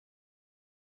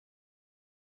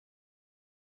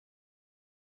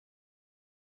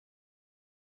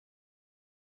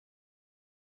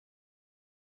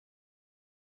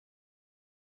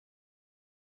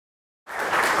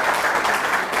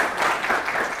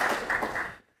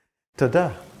תודה.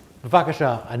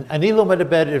 בבקשה, אני לא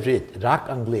מדבר עברית, רק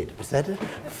אנגלית, בסדר?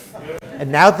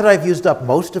 And now that I've used up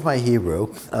most of my Hebrew,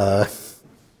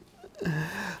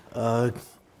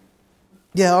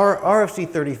 yeah, our RFC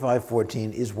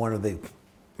 3514 is one of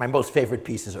my most favorite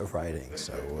pieces of writing.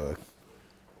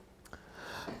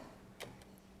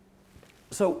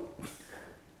 So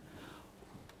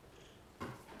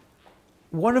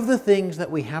one of the things that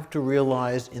we have to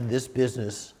realize in this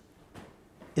business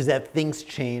is that things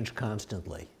change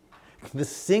constantly. The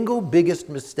single biggest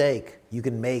mistake you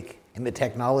can make in the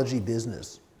technology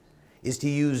business is to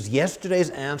use yesterday's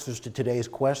answers to today's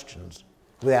questions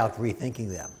without rethinking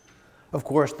them. Of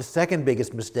course, the second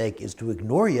biggest mistake is to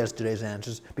ignore yesterday's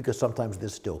answers because sometimes they're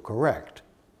still correct.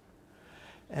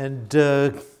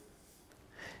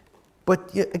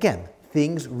 But again,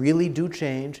 things really do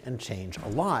change and change a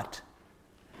lot.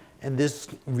 And this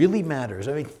really matters.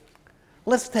 I mean,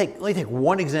 let me take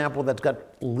one example that's got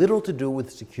little to do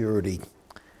with security.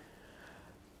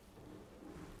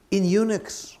 In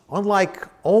Unix, unlike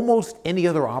almost any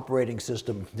other operating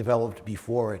system developed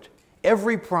before it,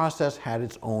 every process had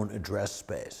its own address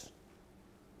space.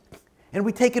 And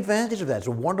we take advantage of that. It's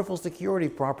a wonderful security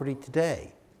property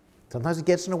today. Sometimes it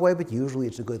gets in the way, but usually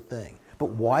it's a good thing. But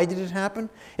why did it happen?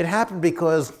 It happened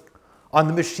because on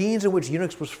the machines in which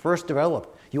Unix was first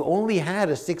developed, you only had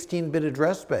a 16-bit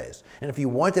address space. And if you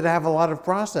wanted to have a lot of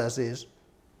processes,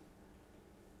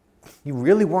 you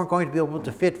really weren't going to be able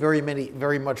to fit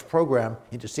very much program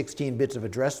into 16 bits of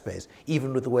address space,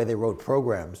 even with the way they wrote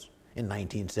programs in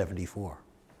 1974.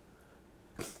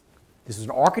 This is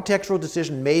an architectural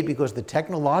decision made because of the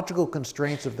technological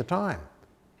constraints of the time.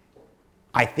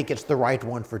 I think it's the right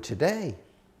one for today,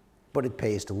 but it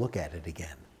pays to look at it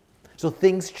again. So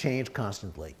things change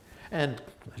constantly. And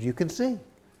as you can see,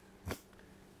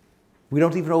 we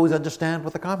don't even always understand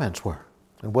what the comments were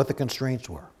and what the constraints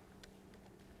were.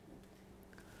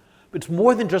 But it's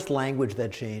more than just language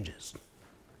that changes.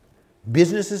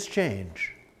 Businesses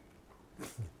change.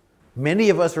 Many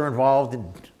of us are involved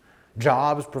in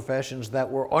jobs, professions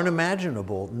that were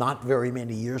unimaginable not very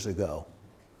many years ago.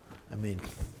 I mean,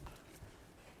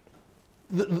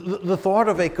 the thought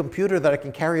of a computer that I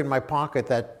can carry in my pocket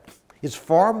that is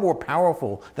far more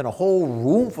powerful than a whole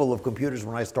room full of computers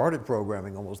when I started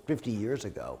programming almost 50 years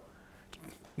ago.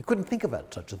 You couldn't think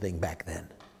about such a thing back then.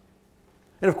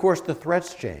 And of course, the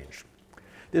threats change.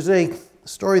 There's a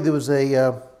story, there was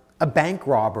a bank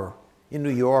robber in New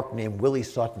York named Willie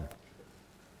Sutton,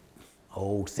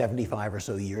 75 or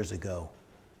so years ago.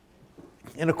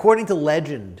 And according to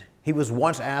legend, he was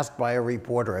once asked by a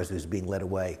reporter as he was being led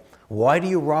away, "Why do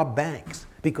you rob banks?"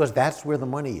 Because that's where the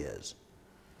money is.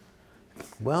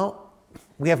 Well,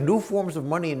 we have new forms of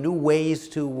money and new ways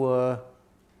to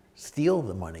steal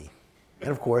the money. And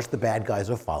of course, the bad guys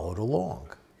have followed along.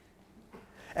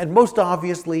 And most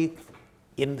obviously,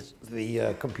 in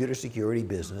the computer security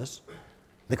business,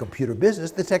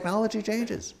 the technology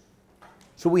changes.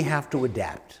 So we have to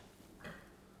adapt.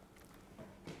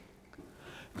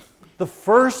 The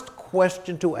first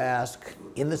question to ask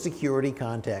in the security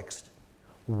context,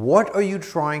 what are you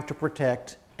trying to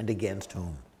protect and against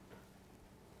whom?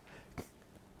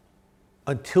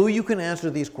 Until you can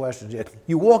answer these questions,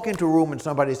 you walk into a room and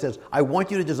somebody says, "I want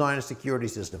you to design a security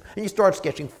system." And you start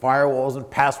sketching firewalls and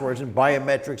passwords and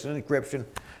biometrics and encryption,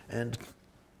 and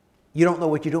you don't know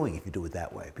what you're doing if you do it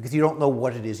that way, because you don't know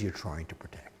what it is you're trying to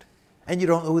protect. And you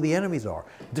don't know who the enemies are.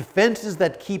 Defenses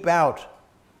that keep out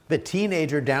the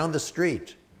teenager down the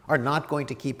street are not going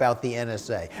to keep out the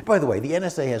NSA. By the way, the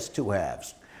NSA has two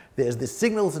halves. There's the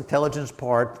signals intelligence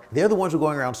part. They're the ones who are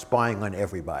going around spying on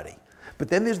everybody. But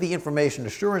then there's the information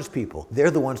assurance people. They're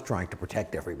the ones trying to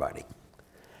protect everybody.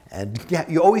 And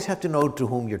you always have to know to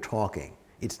whom you're talking.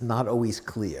 It's not always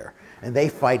clear. And they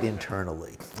fight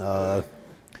internally.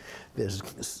 There's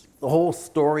the whole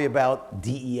story about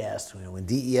DES. When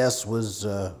DES was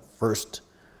first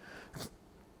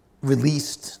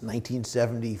released,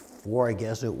 1974, I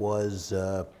guess it was,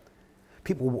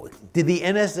 did the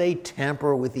NSA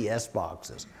tamper with the S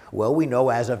boxes? Well, we know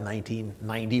as of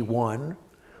 1991,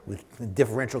 with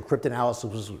differential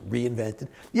cryptanalysis was reinvented.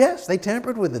 Yes, they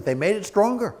tampered with it. They made it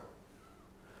stronger.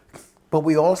 But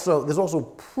there's also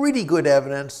pretty good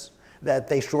evidence that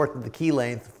they shortened the key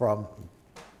length from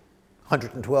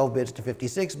 112 bits to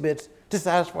 56 bits to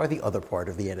satisfy the other part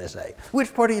of the NSA.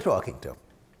 Which part are you talking to?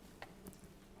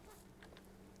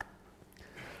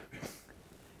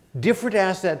 Different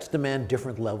assets demand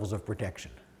different levels of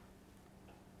protection.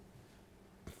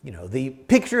 The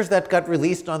pictures that got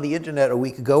released on the internet a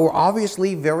week ago were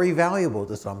obviously very valuable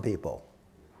to some people.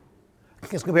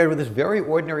 as compared with this very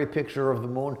ordinary picture of the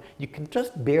moon. You can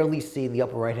just barely see in the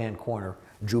upper right-hand corner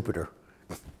Jupiter.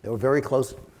 They were very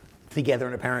close together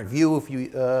in apparent view.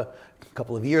 A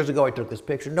couple of years ago, I took this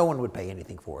picture. No one would pay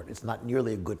anything for it. It's not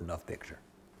nearly a good enough picture.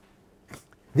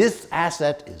 This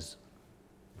asset is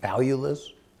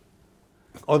valueless.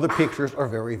 Other pictures are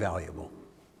very valuable.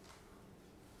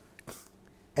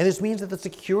 And this means that the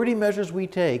security measures we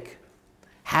take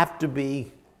have to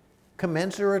be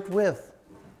commensurate with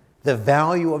the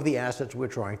value of the assets we're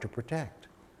trying to protect.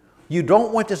 You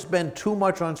don't want to spend too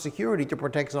much on security to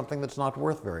protect something that's not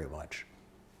worth very much.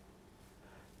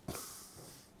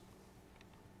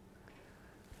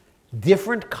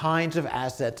 Different kinds of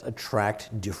assets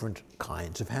attract different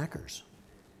kinds of hackers.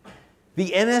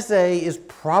 The NSA is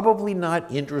probably not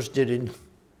interested in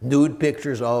nude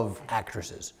pictures of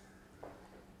actresses.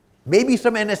 Maybe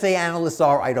some NSA analysts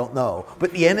are, I don't know.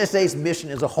 But the NSA's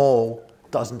mission as a whole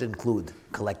doesn't include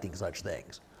collecting such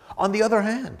things. On the other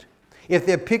hand, if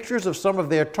they're pictures of some of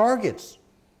their targets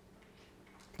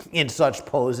in such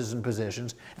poses and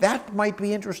positions, that might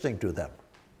be interesting to them.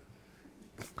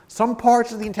 Some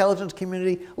parts of the intelligence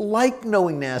community like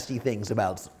knowing nasty things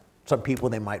about some people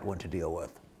they might want to deal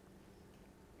with.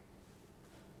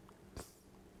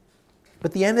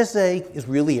 But the NSA is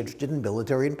really interested in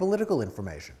military and political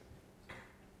information.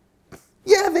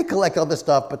 Yeah, they collect other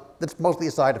stuff, but that's mostly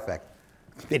a side effect.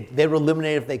 They'd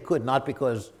eliminate it if they could, not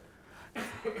because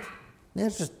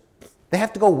it's just they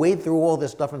have to go wade through all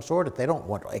this stuff and sort it. They don't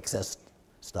want excess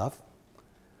stuff.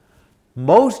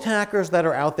 Most hackers that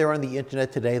are out there on the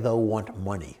internet today, though, want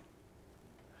money.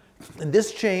 And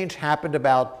this change happened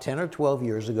about 10 or 12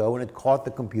 years ago, and it caught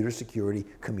the computer security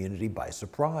community by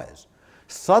surprise.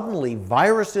 Suddenly,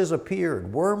 viruses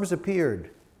appeared, worms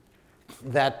appeared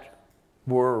that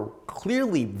were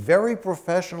clearly very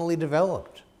professionally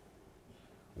developed.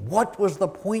 What was the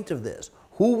point of this?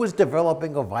 Who was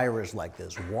developing a virus like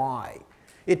this? Why?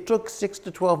 It took 6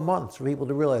 to 12 months for people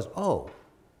to realize, oh,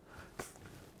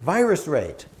 virus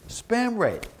rate, spam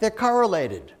rate, they're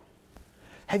correlated.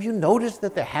 Have you noticed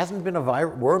that there hasn't been a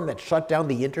worm that shut down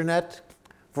the internet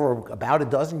for about a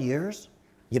dozen years?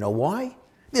 You know why?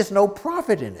 There's no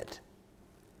profit in it.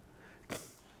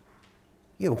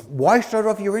 Why shut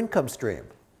off your income stream?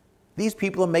 These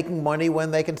people are making money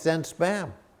when they can send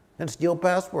spam and steal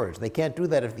passwords. They can't do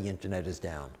that if the internet is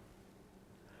down.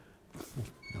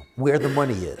 Where the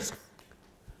money is.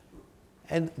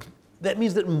 And that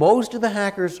means that most of the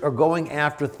hackers are going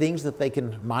after things that they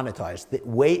can monetize,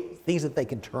 things that they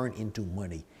can turn into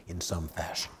money in some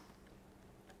fashion.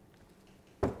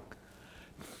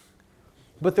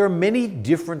 But there are many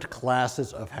different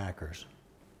classes of hackers.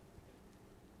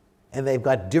 And they've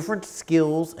got different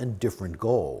skills and different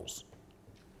goals.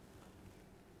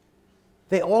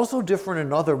 They also differ in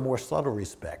another more subtle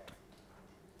respect.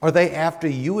 Are they after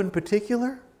you in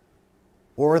particular?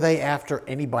 Or are they after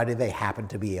anybody they happen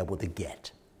to be able to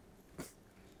get?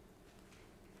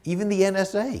 Even the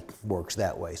NSA works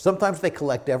that way. Sometimes they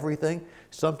collect everything.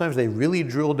 Sometimes they really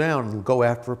drill down and go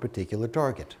after a particular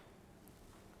target.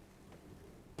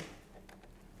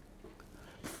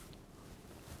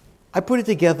 I put it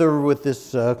together with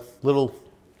this little,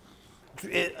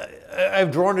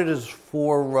 I've drawn it as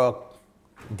 4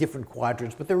 different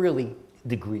quadrants, but they're really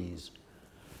degrees.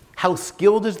 How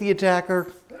skilled is the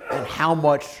attacker, and how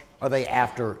much are they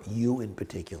after you in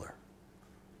particular?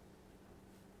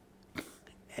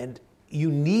 And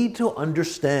you need to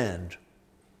understand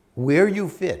where you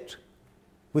fit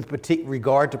with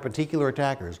regard to particular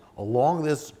attackers along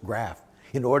this graph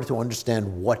in order to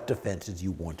understand what defenses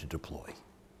you want to deploy.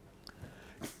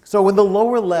 So in the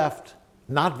lower left,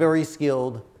 not very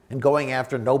skilled and going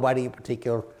after nobody in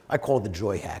particular, I call the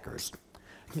joy hackers.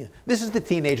 This is the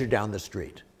teenager down the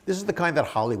street. This is the kind that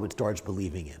Hollywood starts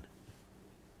believing in.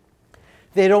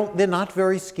 They're not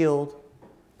very skilled.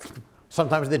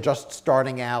 Sometimes they're just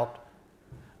starting out.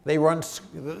 They run,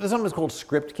 there's something called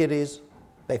script kiddies.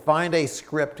 They find a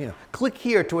script, click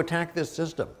here to attack this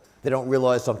system. They don't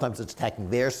realize sometimes it's attacking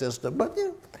their system, but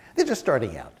they're just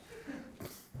starting out.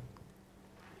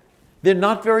 They're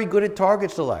not very good at target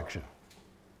selection.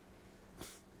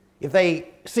 If they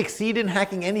succeed in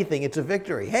hacking anything, it's a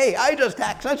victory. Hey, I just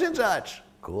hacked such and such.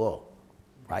 Cool.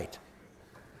 Right.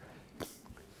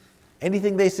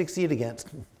 Anything they succeed against.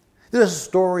 There's a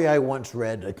story I once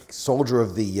read. A soldier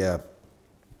of the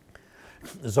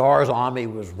Tsar's army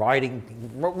was riding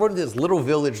this little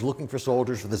village looking for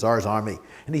soldiers for the Tsar's army.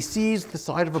 And he sees the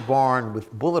side of a barn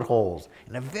with bullet holes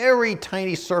in a very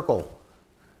tiny circle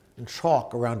and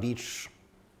chalk around each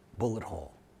bullet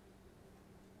hole.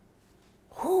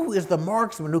 Who is the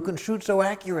marksman who can shoot so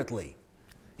accurately?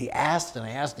 He asked and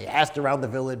asked and he asked around the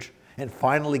village and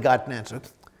finally got an answer.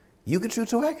 You can shoot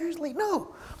so accurately?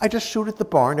 No. I just shoot at the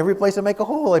barn. Every place I make a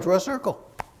hole, I draw a circle.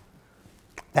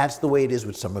 That's the way it is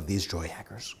with some of these joy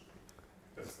hackers.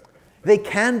 They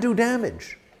can do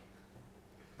damage,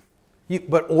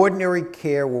 but ordinary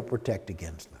care will protect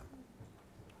against them.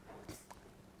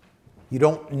 You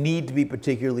don't need to be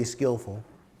particularly skillful,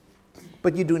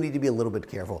 but you do need to be a little bit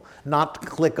careful. Not to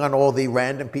click on all the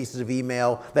random pieces of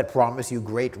email that promise you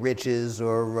great riches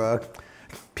or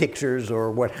pictures or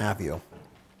what have you.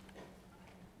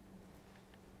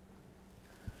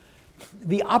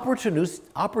 The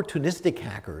opportunistic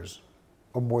hackers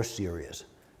are more serious.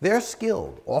 They're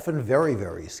skilled, often very,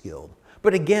 very skilled.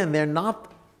 But again, they're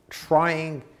not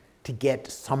trying to get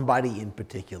somebody in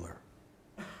particular.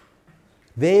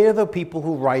 They're the people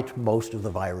who write most of the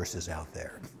viruses out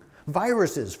there.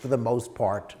 Viruses, for the most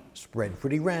part, spread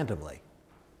pretty randomly.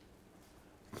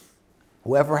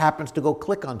 Whoever happens to go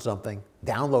click on something,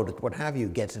 download it, what have you,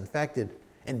 gets infected,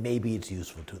 and maybe it's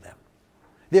useful to them.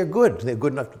 They're good. They're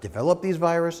good enough to develop these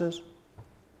viruses.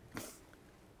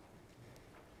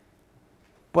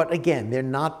 But again, they're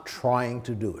not trying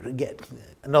to do it. Again,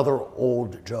 another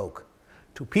old joke.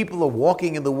 Two people are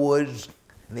walking in the woods,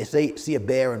 and they see a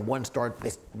bear, and one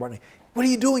starts running. What are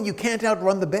you doing? You can't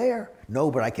outrun the bear. No,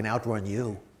 but I can outrun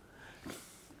you.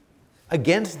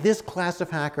 Against this class of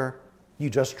hacker, you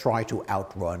just try to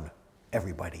outrun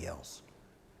everybody else.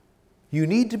 You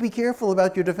need to be careful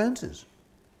about your defenses,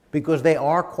 because they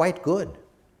are quite good.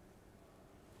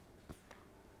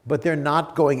 But they're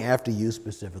not going after you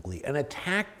specifically. An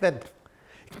attack that,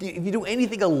 if you do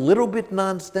anything a little bit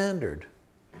non-standard,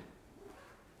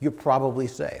 you're probably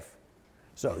safe.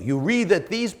 So you read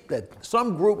that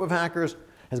some group of hackers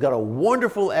has got a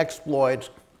wonderful exploit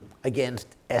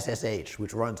against SSH,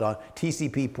 which runs on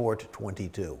TCP port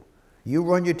 22. You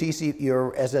run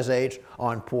your SSH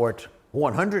on port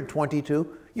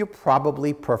 122, you're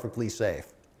probably perfectly safe,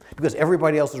 because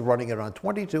everybody else is running it on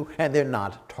 22, and they're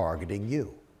not targeting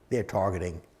you. They're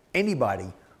targeting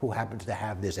anybody who happens to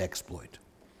have this exploit.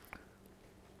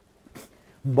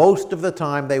 Most of the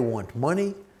time they want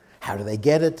money. How do they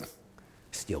get it?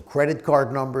 Steal credit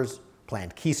card numbers,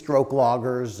 plant keystroke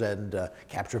loggers, and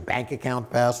capture bank account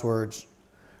passwords,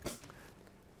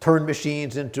 turn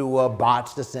machines into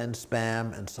bots to send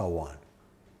spam, and so on.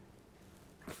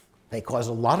 They cause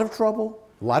a lot of trouble,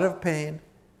 a lot of pain.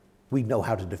 We know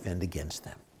how to defend against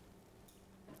them.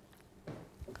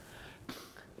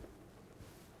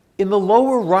 In the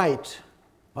lower right,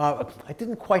 I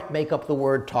didn't quite make up the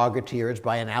word targeteer. It's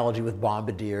by analogy with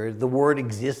bombardier. The word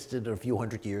existed a few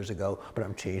hundred years ago, but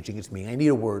I'm changing its meaning. I need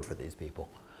a word for these people.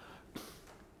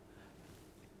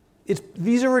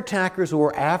 These are attackers who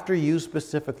are after you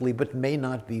specifically, but may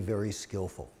not be very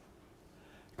skillful.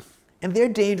 And they're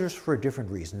dangerous for a different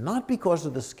reason, not because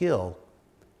of the skill,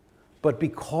 but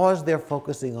because they're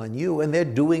focusing on you and they're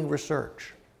doing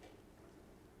research.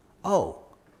 Oh,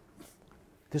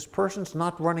 this person's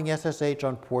not running SSH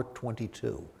on port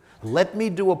 22. Let me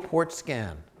do a port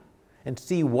scan and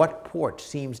see what port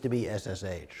seems to be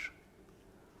SSH.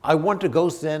 I want to go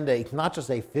send not just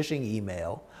a phishing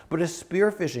email, but a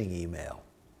spear phishing email.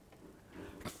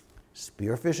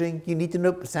 Spear phishing, you need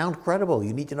to sound credible.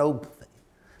 You need to know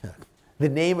the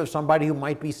name of somebody who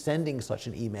might be sending such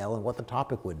an email and what the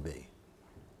topic would be.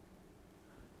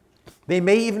 They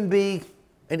may even be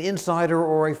an insider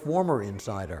or a former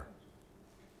insider.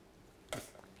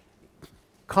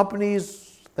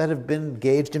 Companies that have been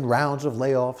engaged in rounds of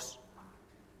layoffs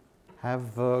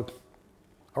are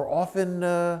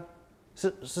often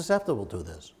susceptible to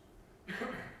this.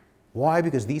 Why?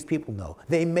 Because these people know.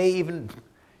 They may even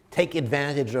take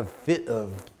advantage of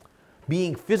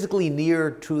being physically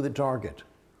near to the target.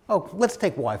 Oh, let's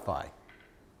take Wi-Fi.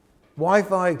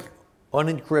 Wi-Fi,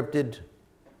 unencrypted,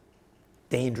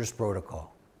 dangerous protocol.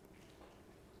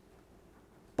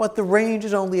 But the range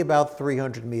is only about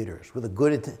 300 meters. With a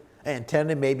good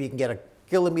antenna, maybe you can get a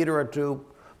kilometer or two.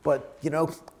 But,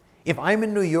 if I'm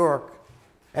in New York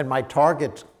and my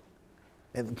target,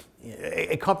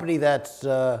 a company that's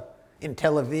in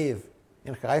Tel Aviv,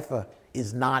 in Haifa,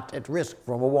 is not at risk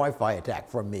from a Wi-Fi attack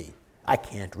from me, I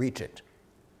can't reach it.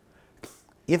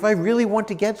 If I really want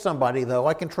to get somebody, though,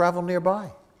 I can travel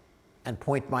nearby and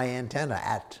point my antenna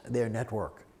at their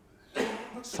network.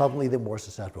 Suddenly they're more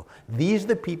susceptible. These are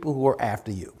the people who are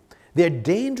after you. They're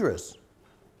dangerous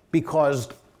because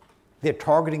they're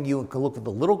targeting you and can look for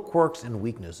the little quirks and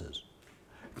weaknesses,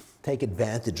 take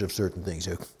advantage of certain things.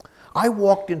 I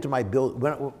walked into my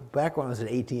building, back when I was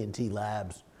at AT&T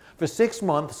Labs. For 6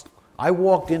 months, I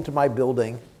walked into my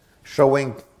building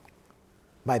showing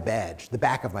my badge, the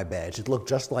back of my badge. It looked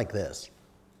just like this,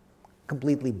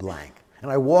 completely blank.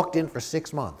 And I walked in for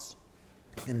 6 months,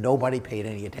 and nobody paid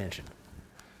any attention.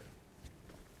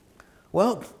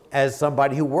 Well, as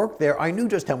somebody who worked there, I knew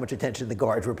just how much attention the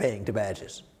guards were paying to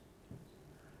badges.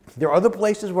 There are other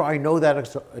places where I know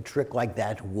that a trick like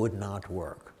that would not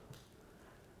work.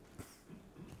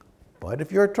 But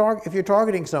if you're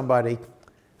targeting somebody,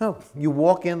 you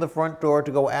walk in the front door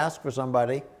to go ask for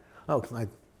somebody. Oh, I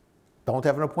don't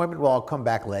have an appointment? Well, I'll come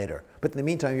back later. But in the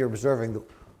meantime, you're observing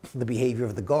the behavior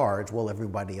of the guards while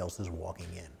everybody else is walking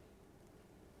in.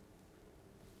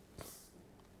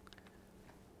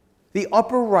 The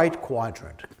upper right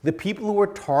quadrant, the people who are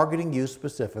targeting you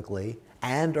specifically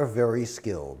and are very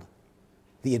skilled,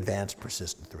 the advanced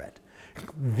persistent threat.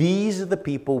 These are the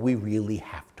people we really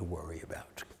have to worry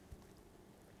about.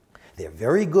 They're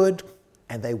very good,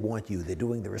 and they want you. They're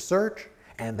doing the research,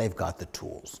 and they've got the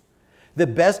tools. The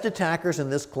best attackers in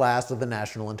this class are the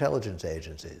national intelligence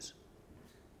agencies,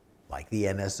 like the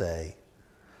NSA,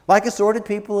 like assorted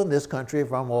people in this country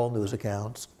from all news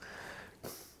accounts.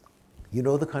 You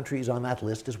know the countries on that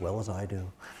list as well as I do.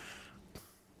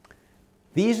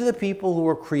 These are the people who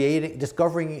are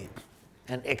discovering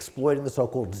and exploiting the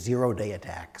so-called zero-day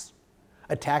attacks,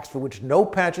 attacks for which no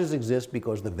patches exist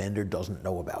because the vendor doesn't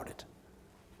know about it.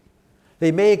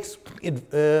 They may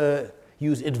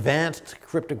use advanced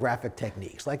cryptographic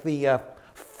techniques, like the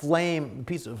Flame,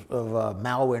 piece of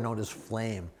malware known as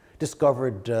Flame,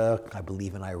 discovered, I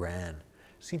believe, in Iran.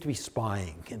 Seemed to be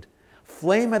spying. And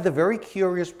Flame had the very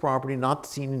curious property not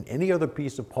seen in any other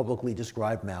piece of publicly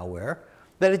described malware,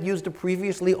 that it used a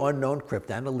previously unknown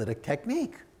cryptanalytic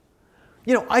technique.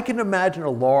 You know, I can imagine a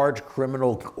large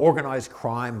criminal organized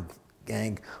crime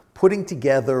gang putting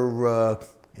together a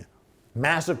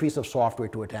massive piece of software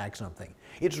to attack something.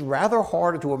 It's rather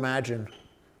harder to imagine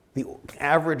the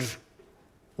average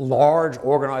large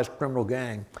organized criminal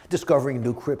gang discovering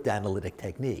new cryptanalytic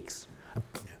techniques.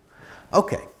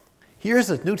 Okay,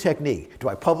 here's a new technique. Do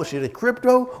I publish it in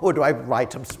crypto, or do I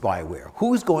write some spyware?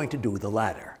 Who's going to do the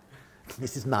latter?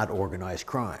 This is not organized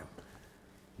crime.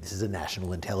 This is a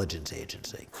national intelligence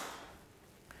agency.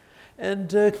 And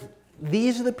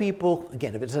these are the people,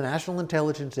 again, if it's a national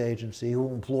intelligence agency, who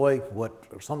employ what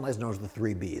are sometimes known as the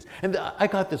 3 Bs. And I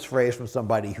got this phrase from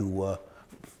somebody who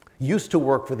used to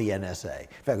work for the NSA. In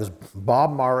fact, it was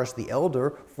Bob Morris, the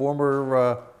elder,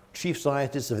 former chief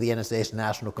scientist of the NSA's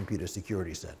National Computer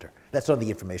Security Center. That's on the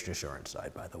information assurance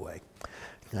side, by the way.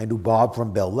 I knew Bob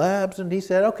from Bell Labs, and he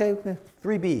said, okay,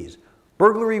 3 Bs,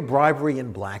 burglary, bribery,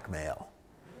 and blackmail.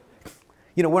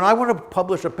 You know, when I want to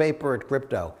publish a paper at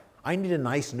crypto, I need a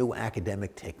nice new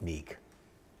academic technique.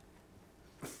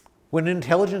 When an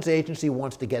intelligence agency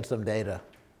wants to get some data,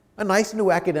 a nice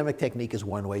new academic technique is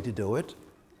one way to do it.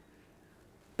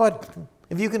 But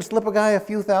if you can slip a guy a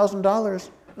few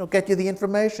 $1,000s, it'll get you the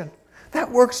information.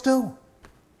 That works too.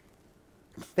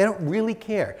 They don't really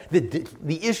care.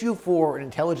 The issue for an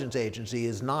intelligence agency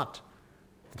is not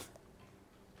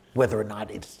whether or not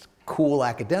it's cool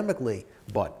academically,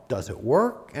 but does it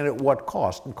work, and at what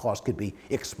cost? And cost could be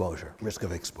exposure, risk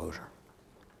of exposure.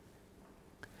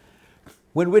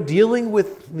 When we're dealing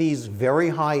with these very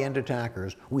high-end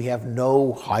attackers, we have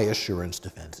no high assurance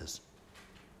defenses.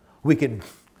 We can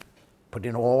put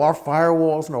in all our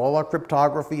firewalls and all our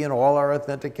cryptography and all our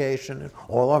authentication and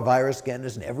all our virus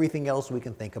scanners and everything else we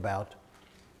can think about.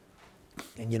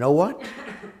 And you know what?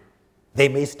 They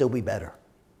may still be better,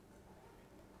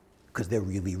 because they're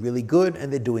really, really good and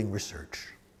they're doing research.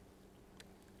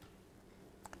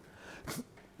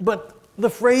 But the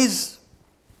phrase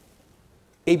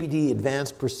APT,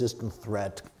 advanced persistent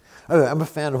threat, I'm a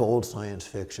fan of old science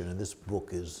fiction, and this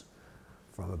book is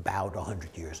from about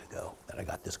 100 years ago that I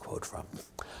got this quote from.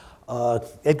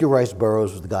 Edgar Rice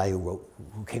Burroughs was the guy who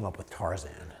came up with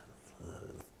Tarzan.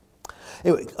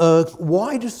 Anyway,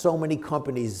 why do so many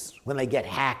companies, when they get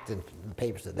hacked in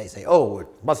papers, they say, oh, it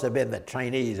must have been the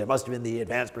Chinese, it must have been the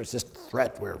advanced persistent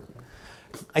threat, where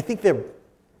I think I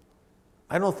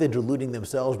don't know if they're deluding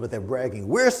themselves, but they're bragging.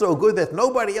 We're so good that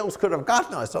nobody else could have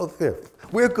gotten us. So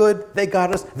we're good, they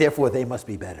got us, therefore they must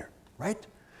be better, right?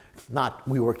 Not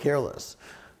we were careless,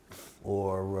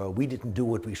 or we didn't do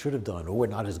what we should have done, or we're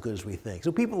not as good as we think.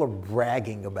 So people are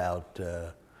bragging about,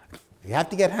 you have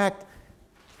to get hacked,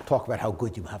 talk about how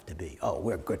good you have to be. Oh,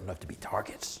 we're good enough to be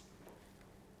targets.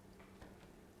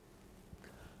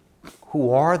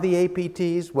 Who are the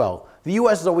APTs? Well, the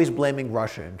US is always blaming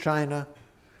Russia and China.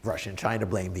 Russia and China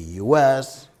blame the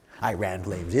US. Iran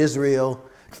blames Israel.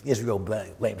 Israel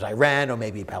blames Iran, or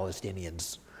maybe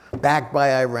Palestinians backed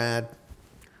by Iran.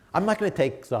 I'm not going to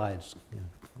take sides.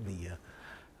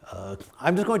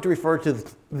 I'm just going to refer to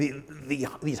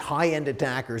these high-end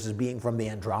attackers as being from the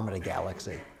Andromeda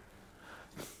galaxy.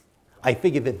 I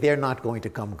figure that they're not going to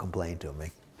come and complain to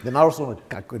me. They're not also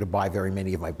not going to buy very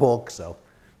many of my books, so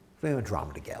the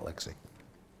Andromeda galaxy.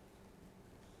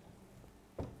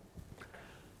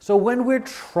 So when we're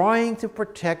trying to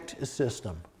protect a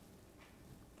system,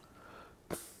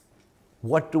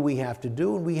 what do we have to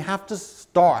do? And we have to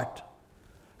start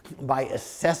by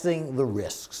assessing the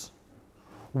risks.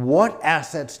 What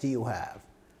assets do you have?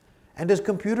 And as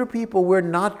computer people, we're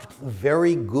not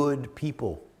very good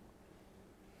people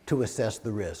to assess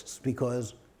the risks,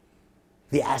 because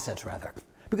the assets, rather,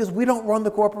 because we don't run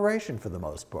the corporation for the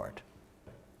most part.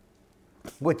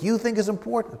 What you think is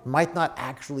important might not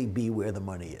actually be where the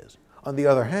money is. On the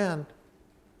other hand,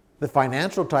 the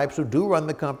financial types who do run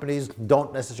the companies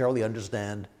don't necessarily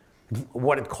understand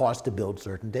what it costs to build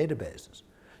certain databases.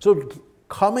 So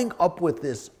coming up with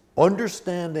this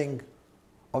understanding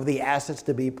of the assets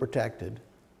to be protected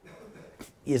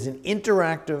is an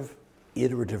interactive,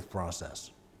 iterative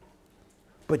process.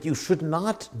 But you should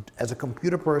not, as a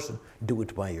computer person, do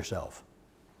it by yourself.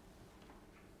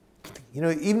 You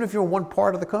know, even if you're one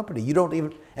part of the company, you don't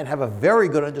even, and have a very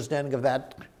good understanding of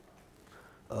that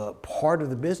part of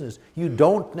the business, you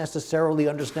don't necessarily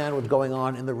understand what's going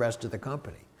on in the rest of the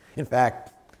company. In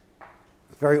fact,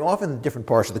 very often different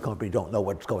parts of the company don't know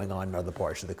what's going on in other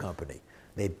parts of the company.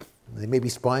 They may be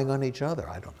spying on each other,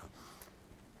 I don't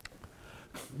know.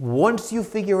 Once you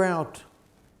figure out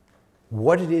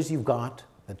what it is you've got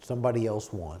that somebody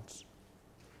else wants,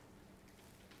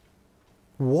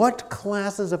 what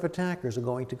classes of attackers are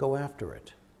going to go after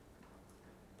it?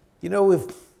 You know, if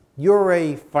you're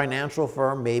a financial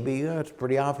firm, maybe it's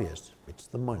pretty obvious. It's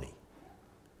the money.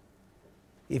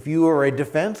 If you are a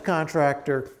defense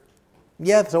contractor,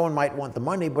 yeah, someone might want the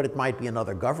money, but it might be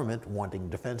another government wanting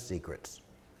defense secrets.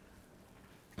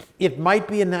 It might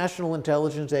be a national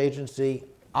intelligence agency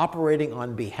operating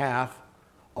on behalf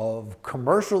of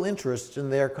commercial interests in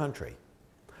their country.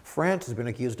 France has been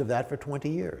accused of that for 20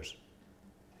 years.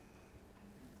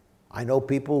 I know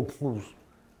people whose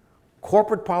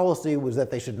corporate policy was that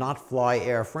they should not fly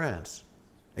Air France.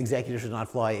 Executives should not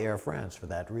fly Air France for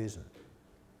that reason.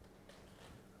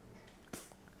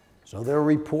 So there are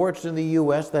reports in the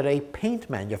US that a paint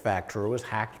manufacturer was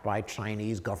hacked by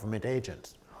Chinese government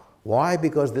agents. Why?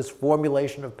 Because this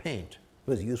formulation of paint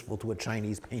was useful to a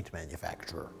Chinese paint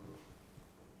manufacturer.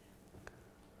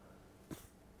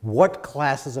 What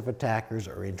classes of attackers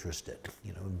are interested?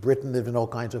 You know, in Britain, there have been all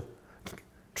kinds of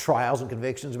trials and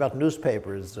convictions about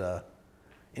newspapers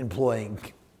employing,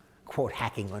 quote,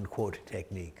 hacking, unquote,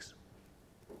 techniques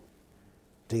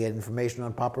to get information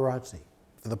on paparazzi,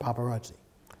 for the paparazzi.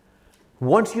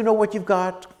 Once you know what you've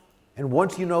got, and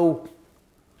once you know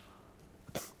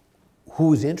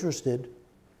who's interested,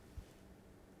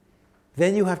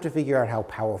 then you have to figure out how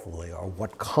powerful they are,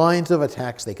 what kinds of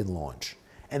attacks they can launch.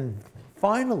 And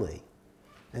finally,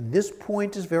 and this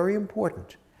point is very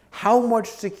important, how much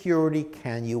security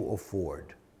can you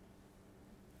afford?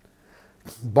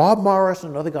 Bob Morris,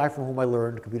 another guy from whom I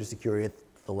learned computer security at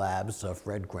the labs,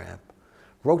 Fred Gramp,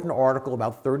 wrote an article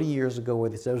about 30 years ago where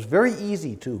they said it was very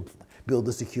easy to build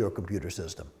a secure computer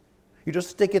system. You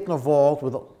just stick it in a vault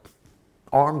with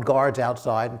armed guards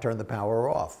outside and turn the power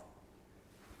off.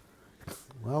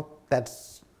 Well,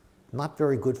 that's not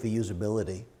very good for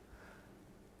usability.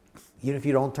 Even if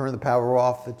you don't turn the power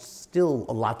off, it's still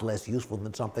a lot less useful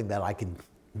than something that I can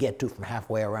get to from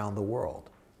halfway around the world.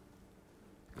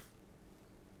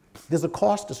 There's a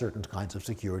cost to certain kinds of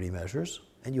security measures,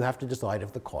 and you have to decide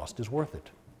if the cost is worth it.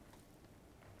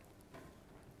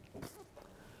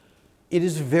 It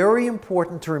is very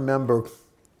important to remember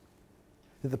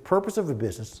that the purpose of a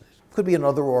business, could be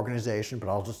another organization, but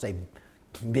I'll just say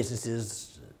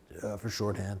businesses for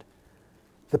shorthand.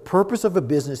 The purpose of a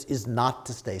business is not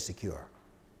to stay secure.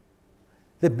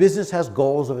 The business has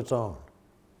goals of its own.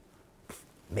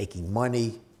 Making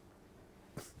money,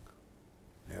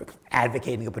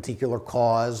 advocating a particular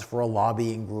cause for a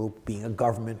lobbying group, being a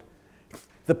government.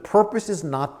 The purpose is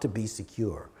not to be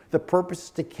secure. The purpose is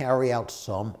to carry out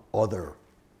some other,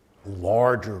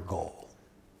 larger goal.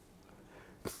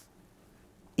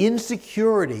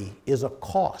 Insecurity is a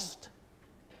cost.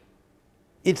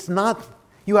 It's not,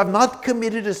 you have not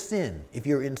committed a sin if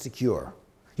you're insecure.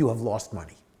 You have lost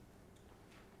money.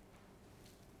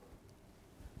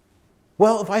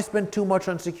 Well, if I spend too much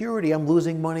on security, I'm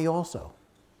losing money also.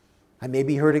 I may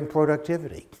be hurting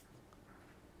productivity.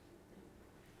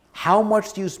 How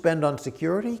much do you spend on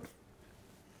security?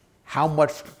 How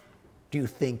much do you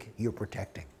think you're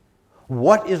protecting?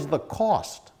 What is the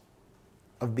cost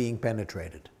of being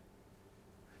penetrated?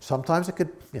 Sometimes it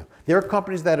could, there are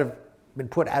companies that have been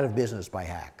put out of business by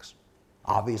hacks.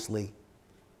 Obviously,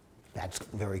 that's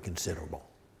very considerable.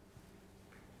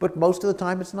 But most of the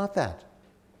time, it's not that.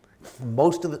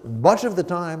 Much of the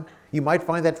time, you might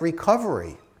find that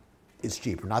recovery is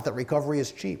cheaper. Not that recovery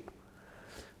is cheap.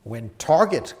 When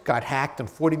Target got hacked and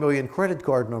 40 million credit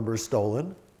card numbers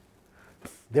stolen,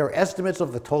 there are estimates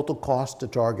of the total cost to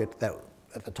Target that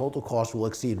the total cost will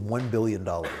exceed $1 billion.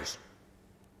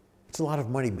 It's a lot of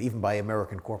money, even by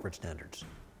American corporate standards.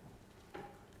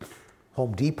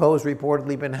 Home Depot has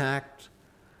reportedly been hacked.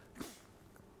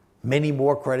 Many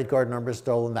more credit card numbers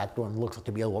stolen. That one looks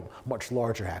to be a much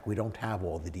larger hack. We don't have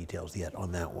all the details yet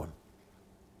on that one.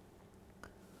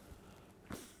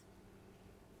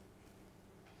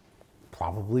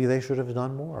 Probably they should have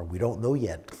done more. We don't know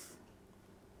yet.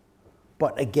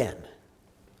 But again,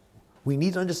 we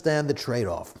need to understand the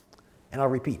trade-off. And I'll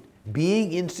repeat,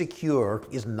 being insecure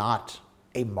is not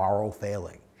a moral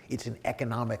failing. It's an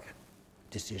economic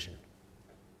decision.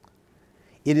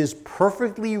 It is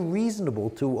perfectly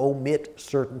reasonable to omit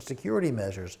certain security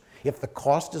measures if the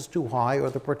cost is too high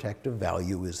or the protective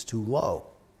value is too low.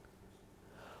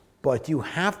 But you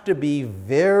have to be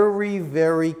very,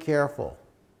 very careful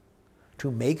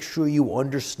to make sure you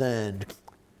understand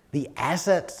the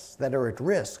assets that are at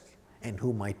risk and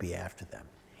who might be after them.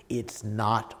 It's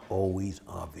not always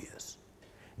obvious.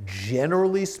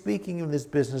 Generally speaking, in this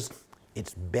business,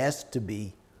 it's best to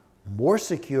be more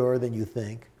secure than you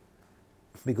think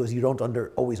because you don't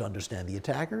always understand the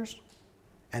attackers,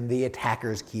 and the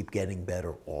attackers keep getting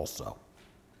better also.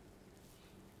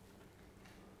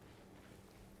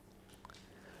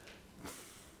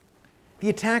 The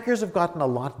attackers have gotten a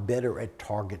lot better at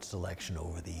target selection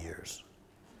over the years.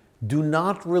 Do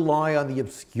not rely on the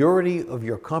obscurity of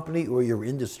your company or your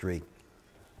industry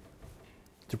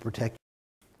to protect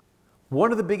you.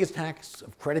 One of the biggest hacks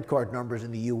of credit card numbers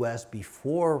in the US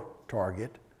before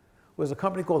Target was a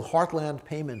company called Heartland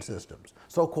Payment Systems,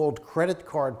 so-called credit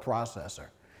card processor.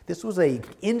 This was an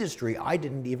industry I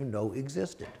didn't even know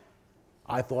existed.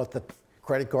 I thought that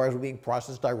credit cards were being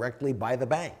processed directly by the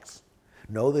banks.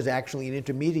 No, there's actually an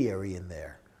intermediary in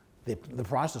there, the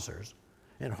processors.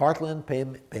 And Heartland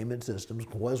Payment Systems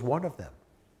was one of them.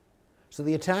 So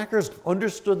the attackers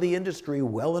understood the industry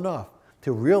well enough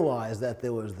to realize that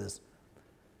there was this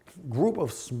group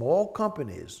of small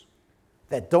companies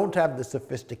that don't have the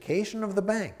sophistication of the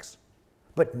banks,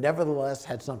 but nevertheless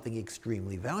had something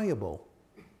extremely valuable.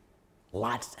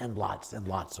 Lots and lots and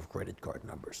lots of credit card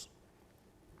numbers.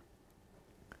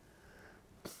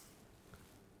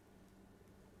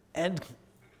 And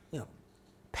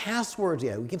passwords,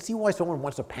 we can see why someone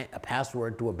wants a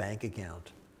password to a bank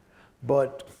account.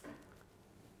 But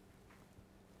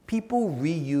people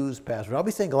reuse passwords. I'll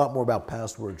be saying a lot more about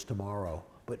passwords tomorrow.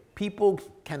 But people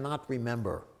cannot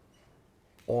remember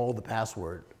all the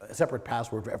password, a separate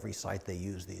password for every site they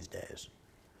use these days.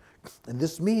 And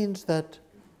this means that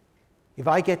if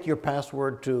I get your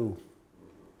password to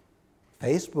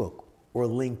Facebook or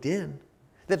LinkedIn,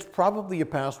 that's probably your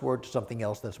password to something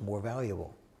else that's more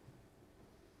valuable.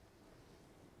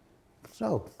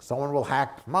 So someone will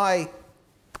hack my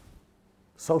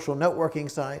social networking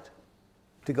site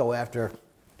to go after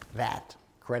that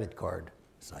credit card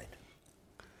site.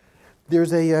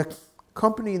 There's a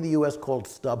company in the US called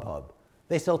StubHub.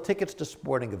 They sell tickets to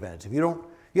sporting events. If you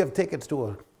have tickets to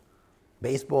a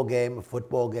baseball game, a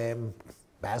football game,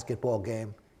 basketball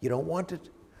game, you don't want it,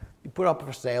 you put up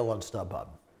for sale on StubHub.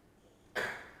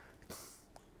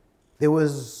 There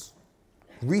was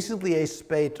recently a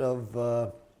spate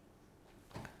of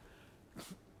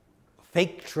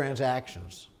fake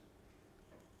transactions,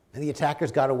 and the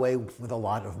attackers got away with a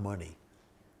lot of money.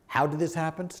 How did this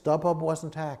happen? StubHub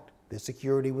wasn't hacked. The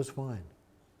security was fine.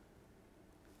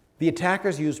 The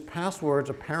attackers used passwords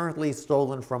apparently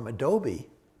stolen from Adobe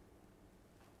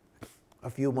a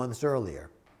few months earlier.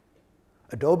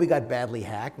 Adobe got badly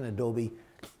hacked, and Adobe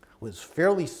was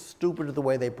fairly stupid at the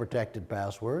way they protected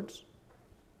passwords.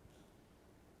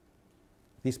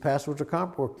 These passwords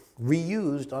were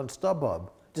reused on StubHub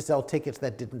to sell tickets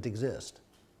that didn't exist,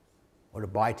 or to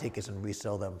buy tickets and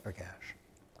resell them for cash.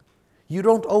 You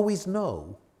don't always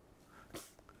know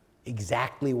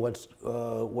exactly what's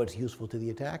useful to the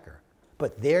attacker,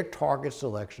 but their target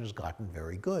selection has gotten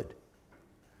very good.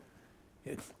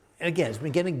 And again, it's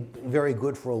been getting very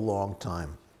good for a long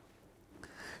time.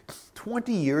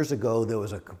 20 years ago, there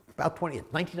was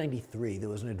 1993, there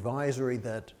was an advisory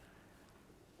that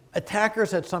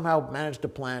attackers had somehow managed to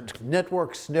plant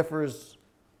network sniffers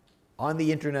on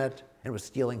the internet and was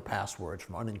stealing passwords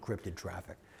from unencrypted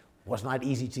traffic. Was not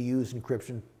easy to use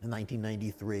encryption in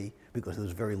 1993 because there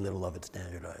was very little of it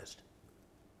standardized.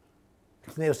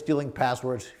 They were stealing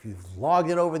passwords. If you've logged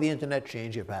in over the internet,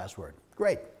 change your password.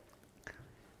 Great.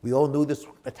 We all knew this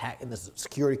attack in the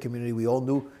security community. We all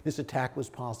knew this attack was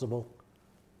possible.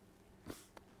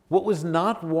 What was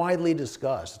not widely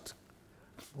discussed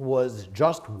was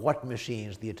just what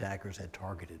machines the attackers had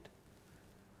targeted.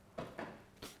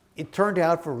 It turned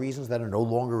out, for reasons that are no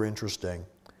longer interesting,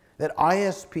 that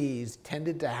ISPs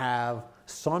tended to have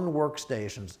Sun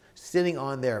workstations sitting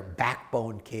on their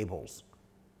backbone cables.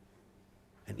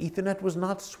 And Ethernet was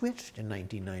not switched in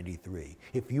 1993.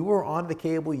 If you were on the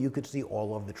cable, you could see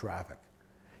all of the traffic.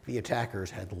 The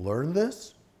attackers had learned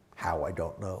this. How, I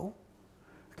don't know.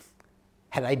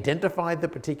 Had identified the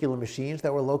particular machines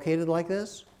that were located like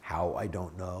this. How, I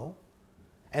don't know.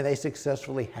 And they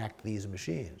successfully hacked these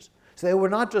machines. So they were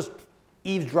not just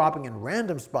eavesdropping in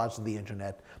random spots of the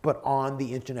internet, but on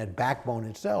the internet backbone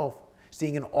itself,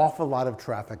 seeing an awful lot of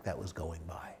traffic that was going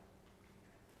by.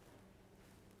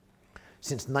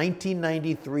 Since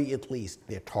 1993 at least,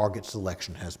 their target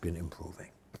selection has been improving.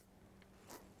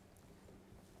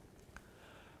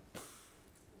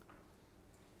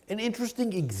 An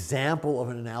interesting example of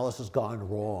an analysis gone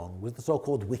wrong was the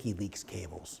so-called WikiLeaks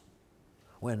cables.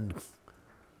 When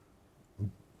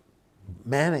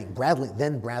Manning,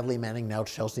 then Bradley Manning, now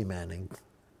Chelsea Manning,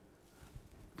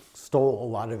 stole a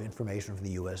lot of information from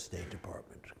the US State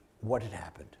Department. What had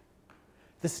happened?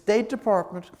 The State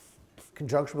Department, in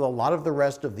conjunction with a lot of the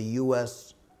rest of the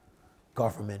US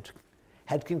government,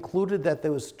 had concluded that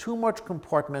there was too much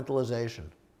compartmentalization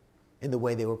in the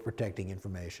way they were protecting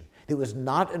information. There was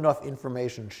not enough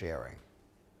information sharing.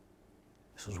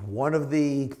 This was one of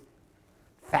the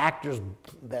factors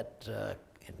that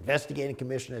investigating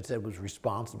commission had said was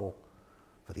responsible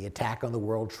for the attack on the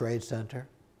World Trade Center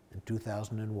in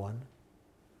 2001.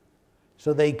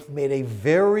 So they made a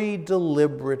very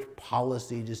deliberate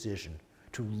policy decision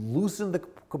to loosen the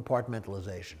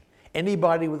compartmentalization.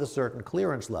 Anybody with a certain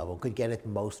clearance level could get at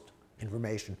most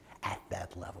information at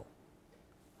that level.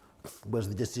 Was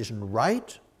the decision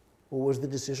right or was the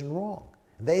decision wrong?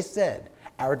 They said,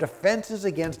 our defenses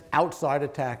against outside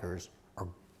attackers are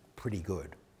pretty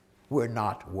good. We're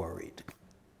not worried.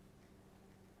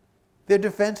 Their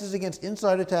defenses against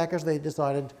inside attackers, they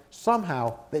decided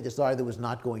there was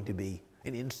not going to be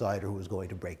an insider who was going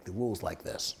to break the rules like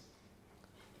this.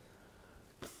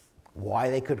 Why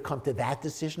they could come to that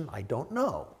decision, I don't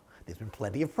know. There's been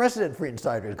plenty of precedent for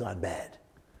insiders gone bad.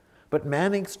 But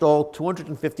Manning stole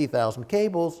 250,000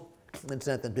 cables and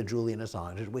sent them to Julian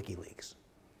Assange at WikiLeaks.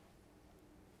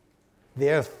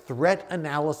 Their threat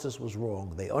analysis was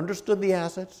wrong. They understood the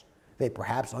assets. They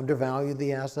perhaps undervalued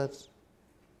the assets.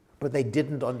 But they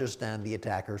didn't understand the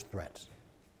attacker's threats.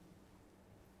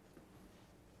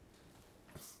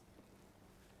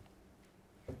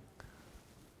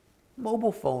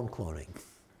 Mobile phone cloning.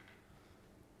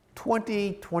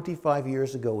 25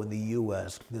 years ago in the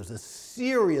US, there was a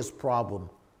serious problem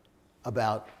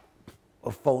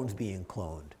of phones being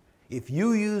cloned. If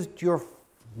you used your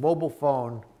mobile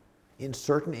phone in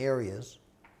certain areas,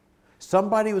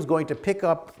 somebody was going to pick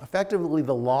up effectively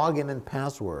the login and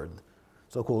password,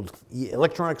 so-called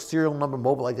electronic serial number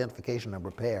mobile identification number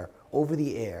pair, over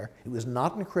the air. It was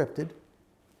not encrypted,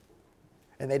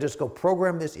 and they just go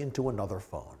program this into another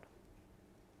phone.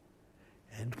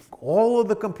 And all of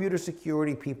the computer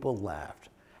security people laughed.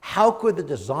 How could the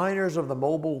designers of the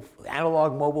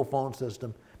analog mobile phone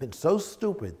system have been so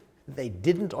stupid that they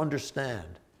didn't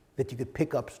understand that you could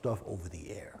pick up stuff over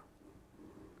the air?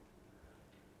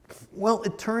 Well,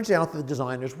 it turns out that the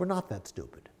designers were not that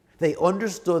stupid. They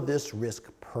understood this risk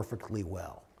perfectly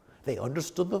well. They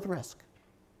understood the risk.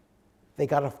 They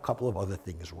got a couple of other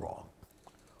things wrong.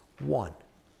 One,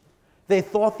 they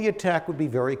thought the attack would be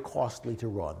very costly to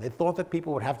run. They thought that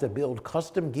people would have to build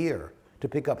custom gear to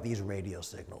pick up these radio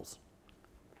signals.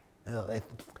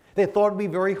 They thought it would be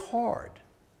very hard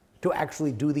to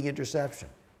actually do the interception.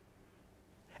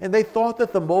 And they thought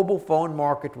that the mobile phone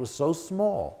market was so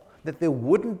small that there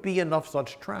wouldn't be enough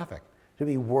such traffic to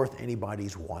be worth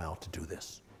anybody's while to do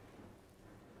this.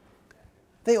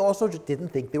 They also just didn't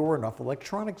think there were enough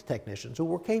electronics technicians who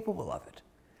were capable of it.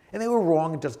 And they were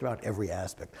wrong in just about every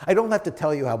aspect. I don't have to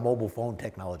tell you how mobile phone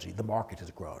technology, the market has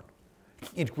grown.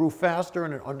 It grew faster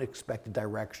and in unexpected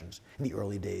directions in the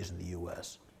early days in the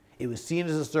US. It was seen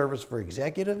as a service for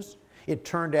executives. It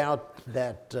turned out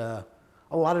that a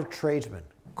lot of tradesmen,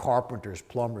 carpenters,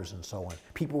 plumbers, and so on,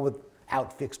 people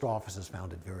without fixed offices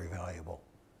found it very valuable.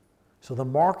 So the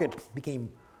market became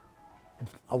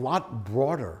a lot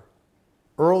broader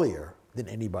earlier than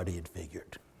anybody had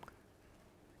figured.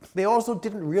 They also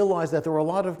didn't realize that there were a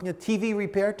lot of TV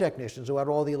repair technicians who had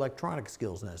all the electronic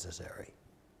skills necessary.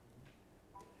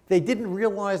 They didn't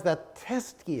realize that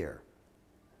test gear,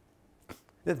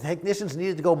 that the technicians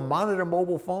needed to go monitor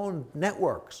mobile phone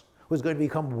networks, was going to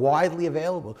become widely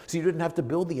available. So you didn't have to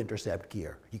build the intercept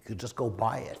gear. You could just go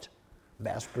buy it,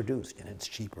 mass produced, and it's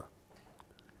cheaper.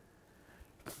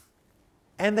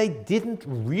 And they didn't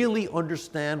really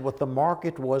understand what the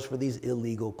market was for these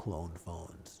illegal clone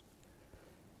phones.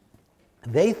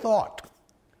 They thought,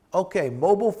 okay,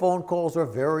 mobile phone calls are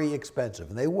very expensive,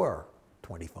 and they were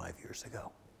 25 years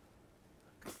ago.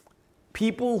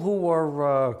 People who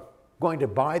are going to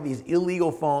buy these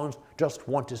illegal phones just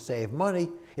want to save money.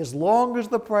 As long as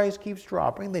the price keeps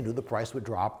dropping, they knew the price would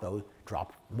drop, though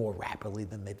drop more rapidly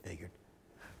than they figured.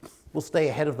 We'll stay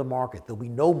ahead of the market. There'll be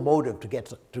no motive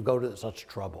to go to such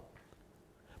trouble.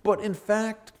 But in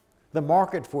fact, the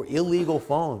market for illegal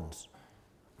phones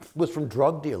was from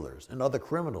drug dealers and other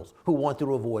criminals who wanted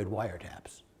to avoid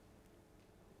wiretaps.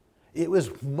 It was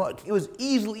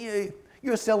easily,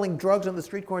 you're selling drugs on the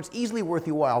street corner, it's easily worth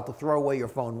your while to throw away your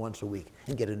phone once a week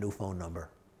and get a new phone number.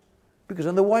 Because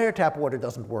then the wiretap order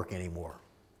doesn't work anymore.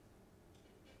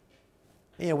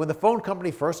 When the phone company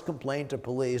first complained to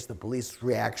police, the police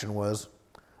reaction was,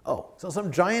 oh, so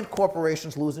some giant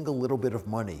corporation's losing a little bit of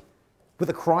money with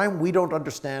a crime we don't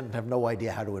understand and have no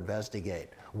idea how to investigate.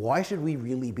 Why should we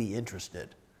really be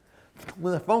interested?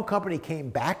 When the phone company came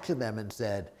back to them and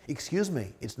said, excuse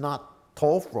me, it's not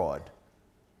toll fraud,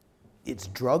 it's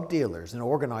drug dealers and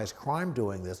organized crime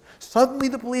doing this, suddenly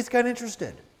the police got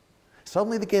interested.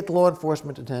 Suddenly they get law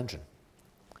enforcement attention.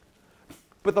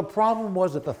 But the problem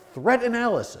was that the threat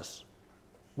analysis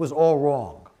was all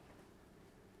wrong.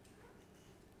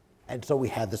 And so we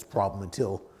had this problem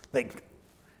until they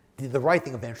did the right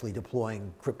thing, eventually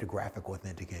deploying cryptographic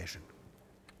authentication.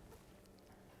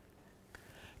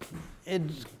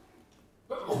 And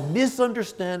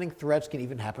misunderstanding threats can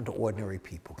even happen to ordinary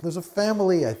people. There's a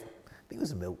family, I think it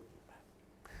was in the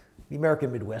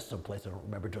American Midwest someplace, I don't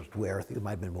remember just where, I think it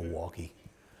might have been Milwaukee.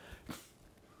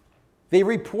 They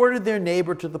reported their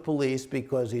neighbor to the police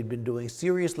because he'd been doing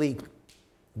seriously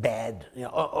bad,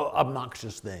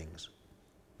 obnoxious things.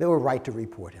 They were right to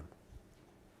report him.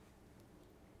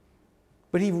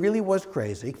 But he really was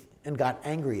crazy and got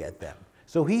angry at them.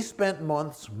 So he spent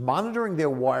months monitoring their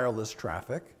wireless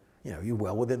traffic. You're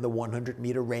well within the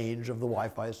 100-meter range of the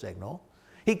Wi-Fi signal.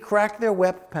 He cracked their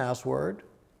web password,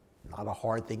 not a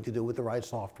hard thing to do with the right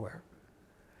software.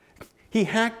 He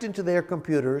hacked into their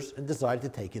computers and decided to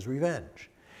take his revenge.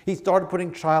 He started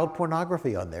putting child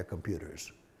pornography on their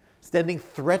computers, sending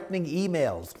threatening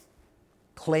emails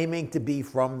claiming to be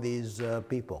from these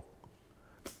people,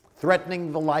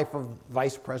 threatening the life of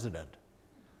vice president.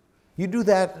 You do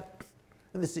that,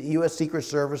 and the U.S. Secret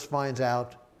Service finds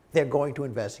out, they're going to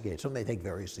investigate, something they take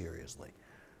very seriously.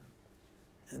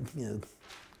 And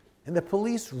the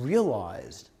police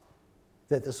realized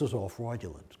that this was all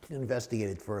fraudulent,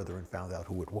 investigated further and found out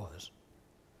who it was.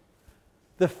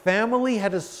 The family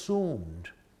had assumed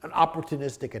an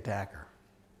opportunistic attacker.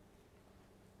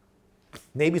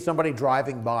 Maybe somebody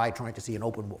driving by trying to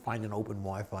find an open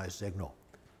Wi-Fi signal.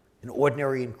 An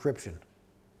ordinary encryption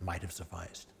might have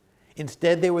sufficed.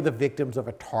 Instead, they were the victims of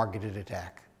a targeted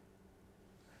attack.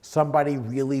 Somebody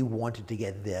really wanted to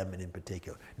get them, and in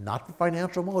particular, not for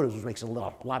financial motives, which makes it a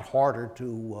lot harder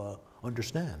to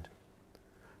understand.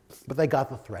 But they got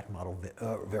the threat model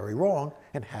very wrong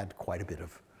and had quite a bit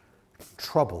of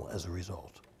trouble as a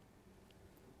result.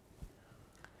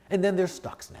 And then there's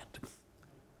Stuxnet.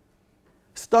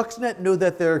 Stuxnet knew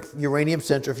that their uranium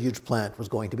centrifuge plant was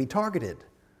going to be targeted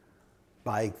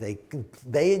by,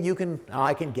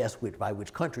 I can guess by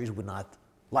which countries would not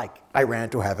like Iran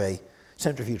to have a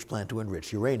centrifuge plant to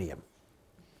enrich uranium.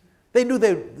 They knew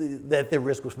that their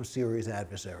risk was from serious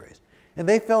adversaries. And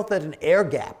they felt that an air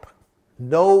gap,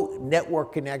 no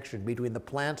network connection between the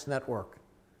plant's network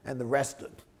and the rest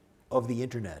of the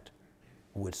internet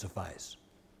would suffice.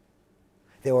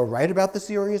 They were right about the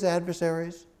serious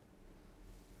adversaries.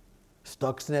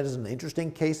 Stuxnet is an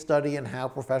interesting case study in how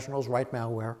professionals write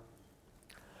malware.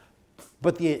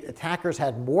 But the attackers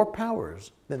had more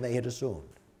powers than they had assumed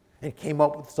and came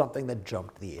up with something that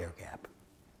jumped the air gap.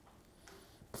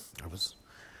 A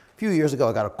few years ago,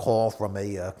 I got a call from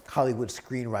a Hollywood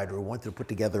screenwriter who wanted to put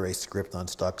together a script on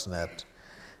Stuxnet.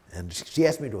 And she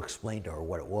asked me to explain to her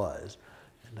what it was.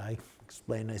 And I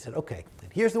explained, and I said, okay,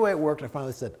 and here's the way it worked. I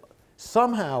finally said,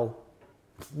 somehow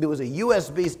there was a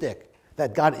USB stick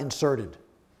that got inserted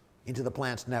into the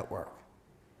plant's network.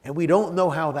 And we don't know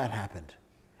how that happened.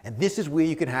 And this is where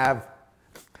you can have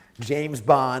James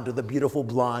Bond or the beautiful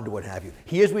blonde or what have you.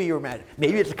 Here's where you're imagining.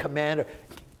 Maybe it's a commander.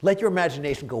 Let your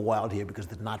imagination go wild here because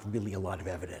there's not really a lot of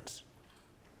evidence.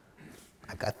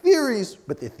 I've got theories,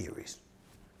 but they're theories.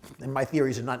 And my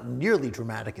theories are not nearly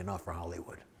dramatic enough for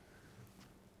Hollywood.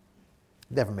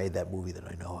 Never made that movie that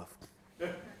I know of.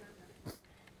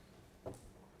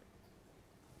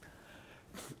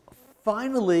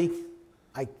 Finally,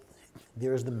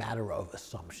 there is the matter of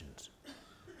assumptions.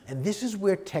 And this is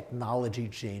where technology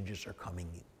changes are coming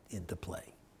into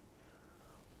play.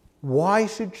 Why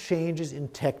should changes in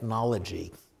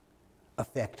technology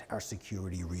affect our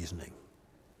security reasoning?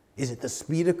 Is it the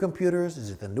speed of computers?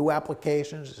 Is it the new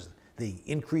applications? Is it the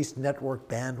increased network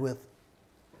bandwidth?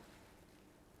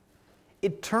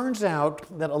 It turns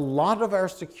out that a lot of our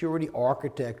security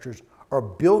architectures are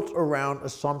built around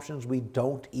assumptions we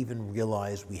don't even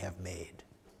realize we have made.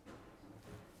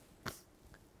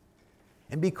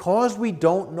 And because we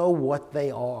don't know what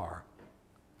they are,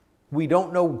 we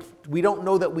don't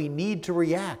know that we need to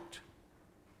react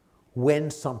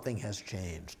when something has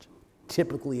changed,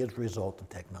 typically as a result of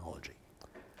technology.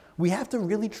 We have to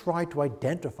really try to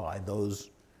identify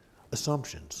those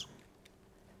assumptions.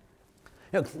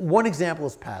 One example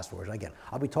is passwords. Again,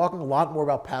 I'll be talking a lot more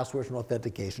about passwords and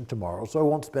authentication tomorrow, so I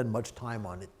won't spend much time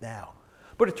on it now.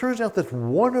 But it turns out that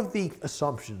one of the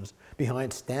assumptions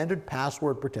behind standard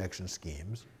password protection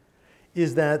schemes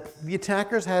is that the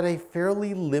attackers had a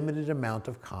fairly limited amount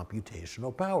of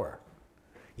computational power.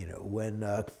 When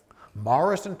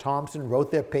Morris and Thompson wrote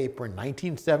their paper in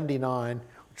 1979,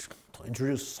 which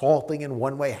introduced salting and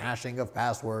one-way hashing of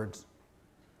passwords.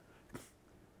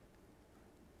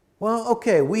 Well,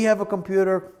 okay, we have a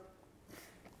computer,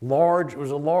 it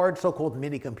was a large so-called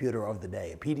mini computer of the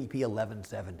day, a PDP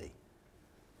 1170.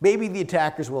 Maybe the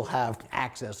attackers will have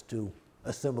access to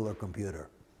a similar computer.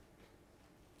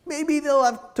 Maybe they'll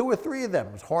have 2 or 3 of them.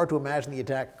 It's hard to imagine the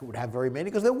attacker would have very many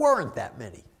because there weren't that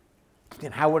many.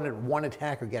 And how would one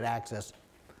attacker get access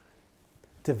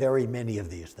to very many of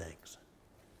these things?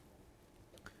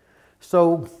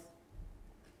 So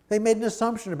they made an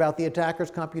assumption about the attacker's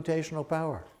computational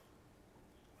power.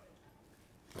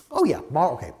 Oh yeah,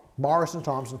 Morris and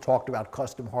Thompson talked about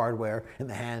custom hardware in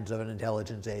the hands of an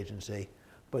intelligence agency,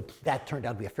 but that turned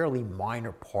out to be a fairly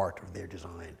minor part of their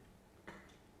design.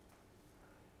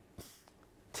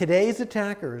 Today's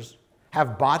attackers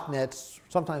have botnets,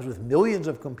 sometimes with millions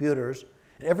of computers,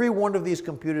 and every one of these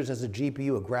computers has a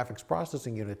GPU, a graphics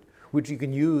processing unit, which you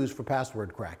can use for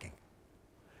password cracking.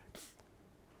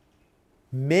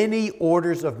 Many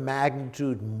orders of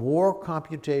magnitude more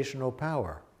computational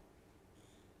power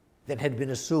than had been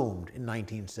assumed in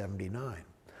 1979.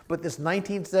 But this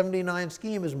 1979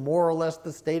 scheme is more or less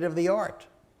the state of the art,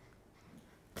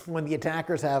 when the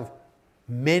attackers have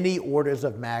many orders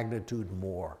of magnitude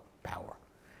more power.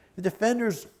 The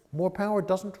defenders' more power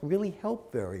doesn't really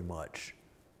help very much.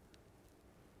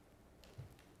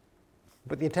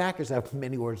 But the attackers have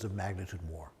many orders of magnitude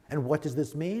more. And what does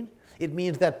this mean? It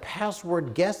means that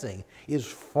password guessing is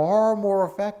far more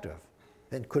effective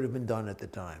than could have been done at the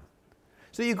time.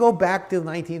 So you go back to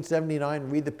 1979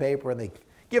 and read the paper, and they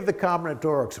give the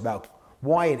combinatorics about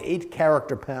why an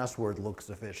 8-character password looks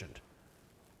sufficient.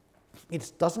 It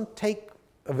doesn't take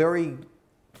a very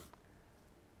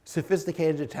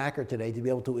sophisticated attacker today to be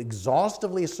able to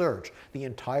exhaustively search the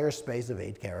entire space of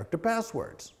 8-character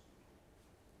passwords.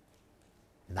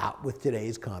 Not with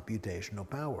today's computational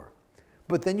power.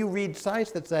 But then you read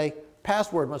sites that say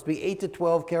password must be 8 to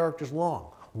 12 characters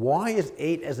long. Why is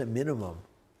 8 as a minimum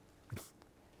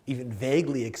even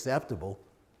vaguely acceptable?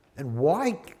 And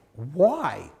why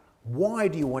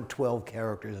do you want 12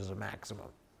 characters as a maximum?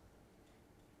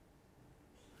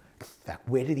 In fact,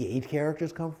 where did the 8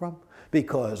 characters come from?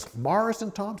 Because Morris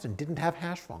and Thompson didn't have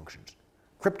hash functions.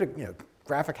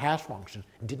 Graphic hash functions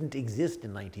didn't exist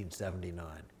in 1979.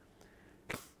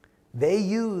 They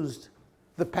used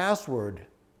the password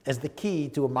as the key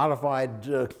to a modified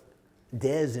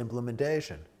DES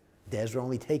implementation. DES would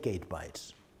only take 8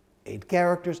 bytes. 8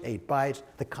 characters, 8 bytes,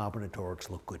 the combinatorics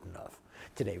look good enough.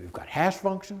 Today we've got hash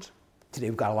functions. Today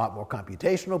we've got a lot more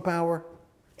computational power.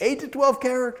 8 to 12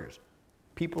 characters.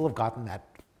 People have gotten that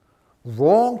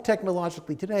wrong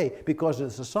technologically today because of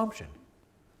this assumption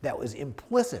that was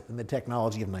implicit in the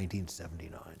technology of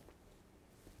 1979.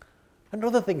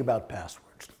 Another thing about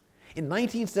passwords. In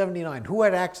 1979, who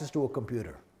had access to a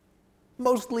computer?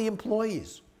 Mostly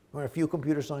employees or a few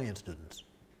computer science students.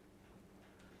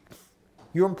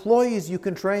 Your employees you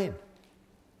can train.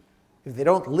 If they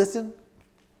don't listen,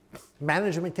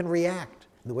 management can react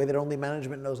in the way that only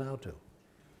management knows how to.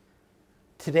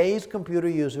 Today's computer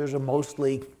users are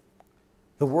mostly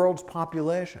the world's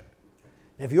population.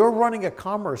 If you're running a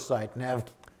commerce site and have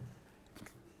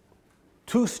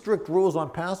too strict rules on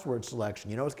password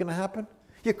selection, you know what's going to happen?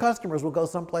 Your customers will go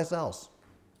someplace else.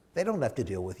 They don't have to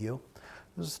deal with you.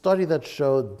 There's a study that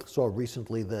saw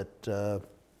recently that the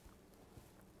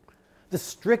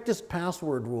strictest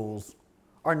password rules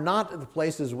are not the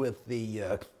places with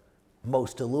the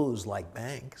most to lose, like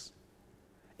banks.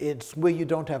 It's where you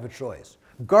don't have a choice.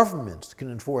 Governments can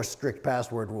enforce strict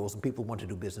password rules, and people want to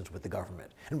do business with the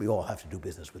government, and we all have to do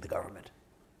business with the government.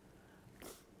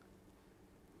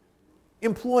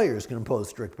 Employers can impose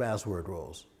strict password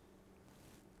rules.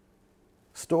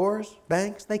 Stores,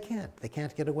 banks, they can't. They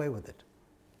can't get away with it.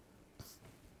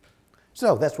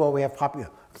 So that's why we have popular.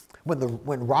 When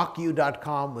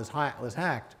rockyou.com was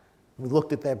hacked, we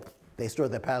looked at that. They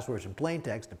stored their passwords in plain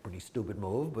text, a pretty stupid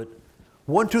move, but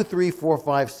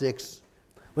 123456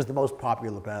 was the most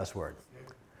popular password.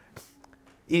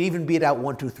 It even beat out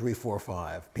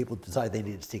 12345. People decided they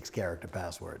needed 6-character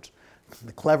passwords.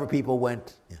 The clever people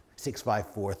went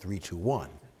 654321.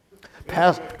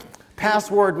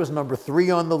 Password was number 3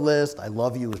 on the list. I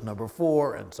love you was number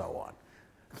 4, and so on.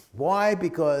 Why?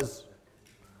 Because,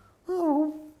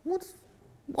 it's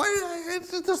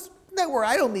just network.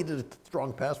 I don't need a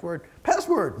strong password.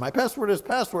 Password. My password is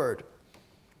password.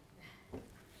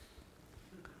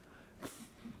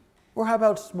 Or how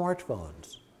about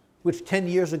smartphones, which 10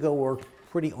 years ago were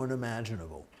pretty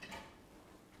unimaginable?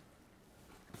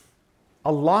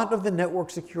 A lot of the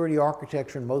network security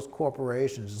architecture in most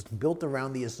corporations is built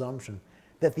around the assumption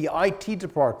that the IT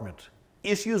department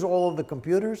issues all of the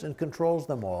computers and controls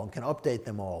them all and can update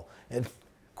them all, and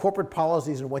corporate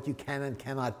policies and what you can and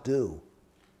cannot do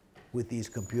with these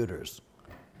computers.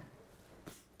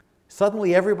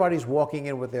 Suddenly everybody's walking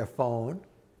in with their phone,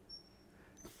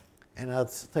 and I'll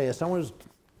tell you, someone was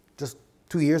just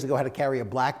 2 years ago had to carry a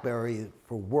BlackBerry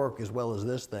for work as well as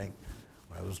this thing.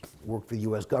 I worked for the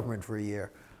US government for a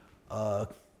year.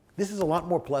 This is a lot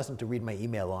more pleasant to read my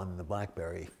email on than the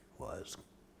BlackBerry was.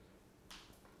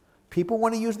 People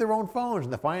want to use their own phones,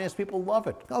 and the finance people love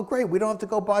it. Oh, great, we don't have to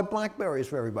go buy BlackBerries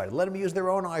for everybody. Let them use their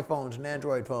own iPhones and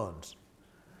Android phones.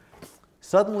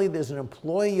 Suddenly, there's an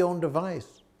employee-owned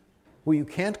device where you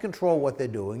can't control what they're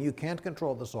doing, you can't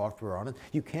control the software on it,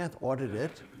 you can't audit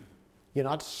it, you're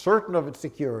not certain of its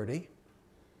security,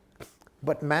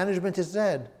 but management has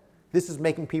said, this is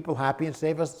making people happy and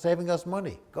saving us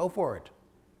money. Go for it.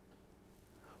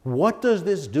 What does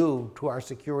this do to our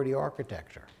security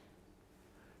architecture?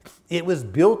 It was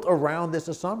built around this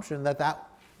assumption that that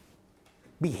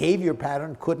behavior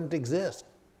pattern couldn't exist.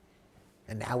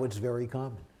 And now it's very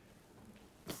common.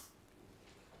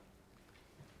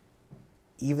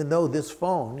 Even though this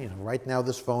phone, right now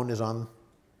this phone is on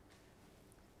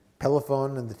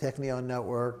Bellovin and the Technion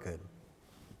network. And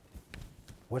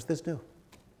what's this do?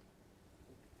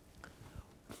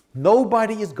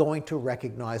 Nobody is going to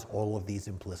recognize all of these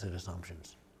implicit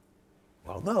assumptions.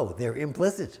 Well, no, they're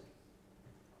implicit.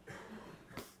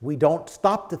 We don't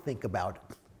stop to think about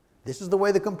it. This is the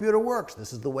way the computer works.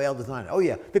 This is the way I'll design it. Oh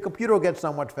yeah, the computer will get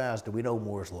so much faster. We know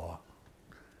Moore's law.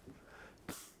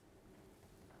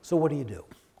 So what do?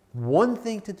 One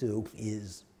thing to do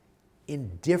is,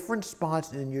 in different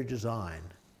spots in your design,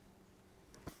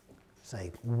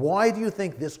 say, why do you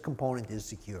think this component is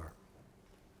secure?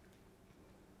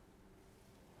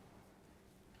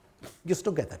 You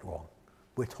still get that wrong.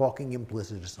 We're talking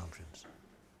implicit assumptions.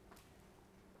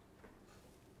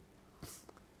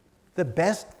 The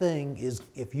best thing is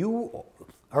if you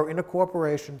are in a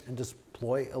corporation and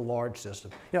deploy a large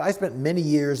system. I spent many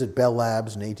years at Bell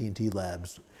Labs and AT&T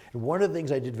Labs, and one of the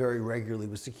things I did very regularly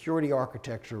was security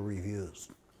architecture reviews.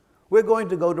 We're going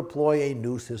to go deploy a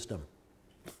new system.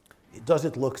 Does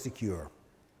it look secure?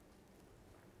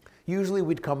 Usually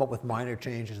we'd come up with minor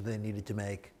changes they needed to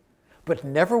make, but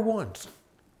never once,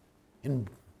 in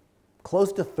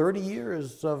close to 30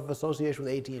 years of association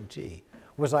with AT&T,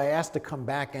 was I asked to come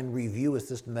back and review a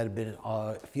system that had been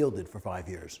fielded for 5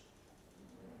 years.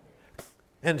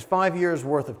 And it's 5 years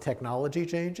worth of technology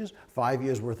changes, 5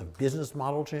 years worth of business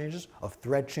model changes, of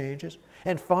threat changes,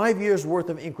 and 5 years worth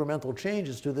of incremental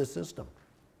changes to this system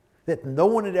that no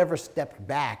one had ever stepped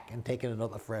back and taken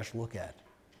another fresh look at,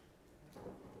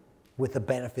 with the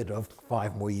benefit of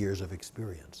 5 more years of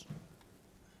experience.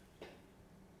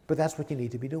 But that's what you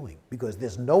need to be doing, because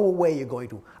there's no way you're going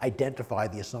to identify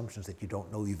the assumptions that you don't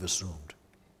know you've assumed.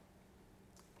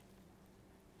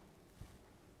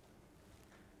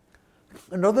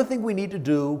 Another thing we need to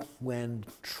do when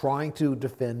trying to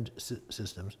defend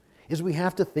systems is we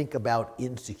have to think about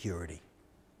insecurity.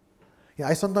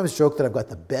 I sometimes joke that I've got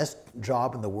the best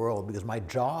job in the world because my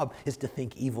job is to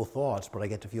think evil thoughts, but I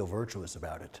get to feel virtuous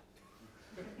about it.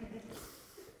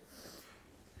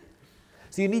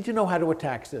 So you need to know how to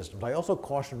attack systems. I also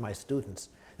caution my students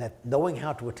that knowing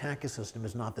how to attack a system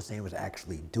is not the same as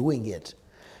actually doing it.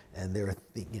 And there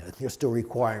are still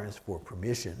requirements for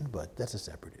permission, but that's a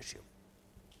separate issue.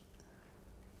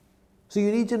 So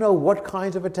you need to know what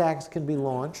kinds of attacks can be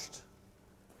launched,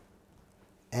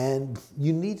 and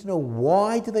you need to know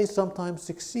why do they sometimes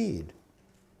succeed,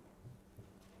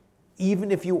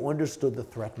 even if you understood the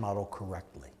threat model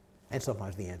correctly. And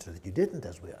sometimes the answer is that you didn't,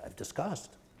 as I've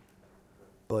discussed.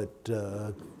 But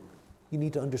you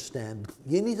need to understand,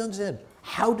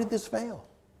 how did this fail?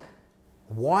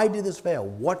 Why did this fail?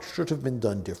 What should have been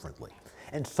done differently?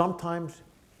 And sometimes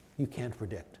you can't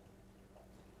predict.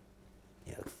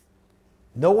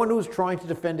 No one who's trying to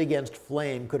defend against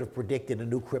Flame could have predicted a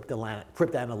new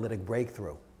cryptanalytic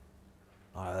breakthrough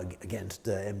against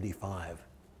MD5.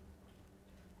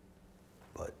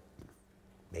 But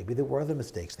maybe there were other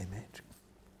mistakes they made,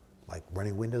 like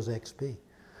running Windows XP.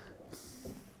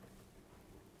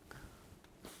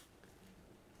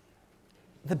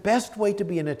 The best way to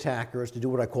be an attacker is to do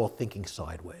what I call thinking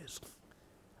sideways.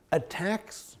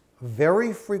 Attacks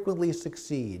very frequently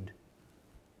succeed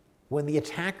when the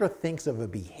attacker thinks of a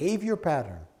behavior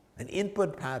pattern, an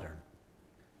input pattern,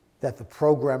 that the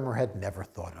programmer had never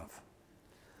thought of.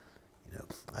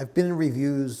 I've been in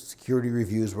reviews, security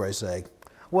reviews, where I say,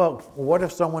 well, what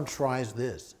if someone tries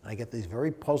this? And I get these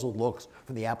very puzzled looks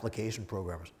from the application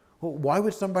programmers. Well, why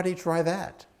would somebody try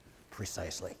that?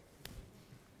 Precisely.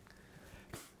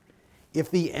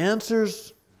 If the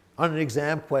answers on an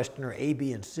exam question are A,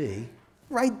 B, and C,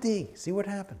 write D, see what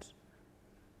happens.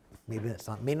 Maybe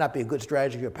may not be a good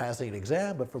strategy for passing an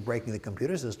exam, but for breaking the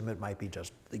computer system, it might be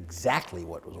just exactly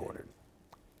what was ordered.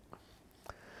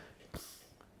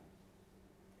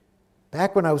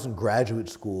 Back when I was in graduate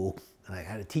school, and I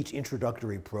had to teach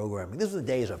introductory programming, this was the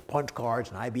days of punch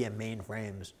cards and IBM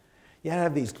mainframes. You had to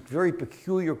have these very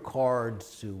peculiar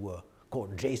cards to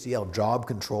called JCL, job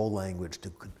control language,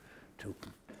 to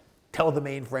tell the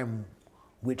mainframe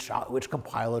which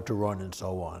compiler to run and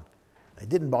so on. I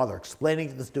didn't bother explaining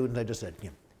to the students. I just said,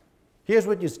 here's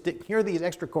what you stick, here are these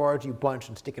extra cards you punch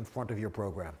and stick in front of your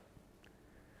program.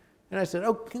 And I said,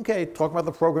 okay, talk about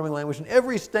the programming language, and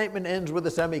every statement ends with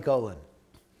a semicolon.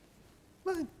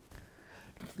 Fine.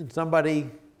 And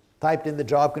somebody typed in the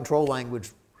job control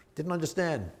language, didn't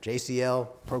understand, JCL,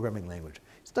 programming language.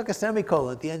 Stuck a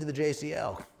semicolon at the end of the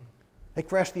JCL. They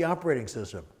crashed the operating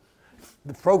system.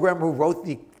 The programmer who wrote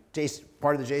the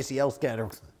part of the JCL scanner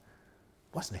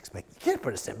wasn't expecting, you can't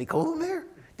put a semicolon there.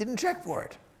 Didn't check for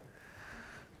it.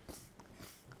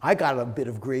 I got a bit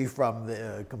of grief from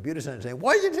the computer center saying,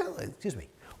 why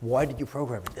did you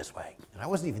program it this way? And I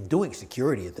wasn't even doing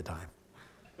security at the time.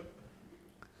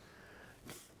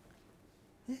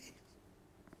 You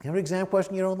have an exam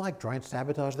question you don't like, try and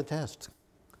sabotage the test.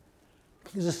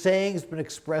 There's a saying that's been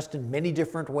expressed in many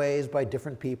different ways by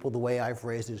different people. The way I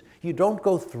phrase it is, you don't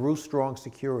go through strong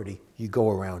security, you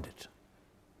go around it.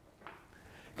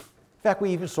 In fact,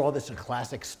 we even saw this in a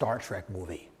classic Star Trek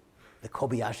movie, the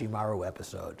Kobayashi Maru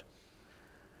episode.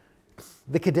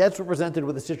 The cadets were presented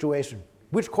with a situation,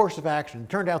 which course of action? It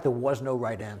turned out there was no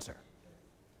right answer.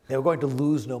 They were going to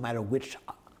lose no matter which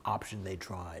option they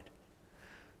tried.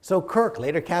 So Kirk,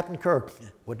 later Captain Kirk,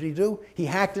 what did he do? He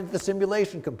hacked into the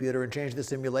simulation computer and changed the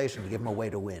simulation to give him a way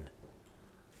to win.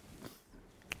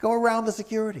 Go around the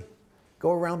security.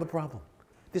 Go around the problem.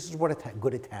 This is what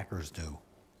good attackers do.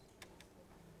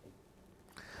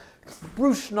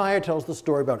 Bruce Schneier tells the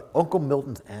story about Uncle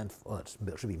Milton's ant, it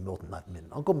should be Milton, not Minton,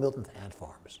 Uncle Milton's ant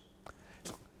farms.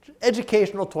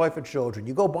 Educational toy for children.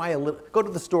 You go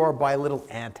to the store, buy a little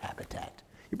ant habitat.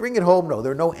 You bring it home, no,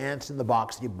 there are no ants in the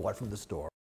box that you bought from the store.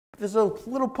 There's a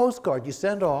little postcard you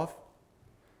send off,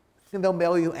 and they'll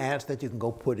mail you ants that you can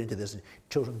go put into this, and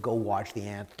children go watch the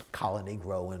ant colony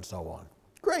grow and so on.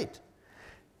 Great.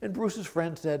 And Bruce's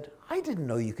friend said, I didn't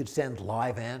know you could send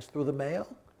live ants through the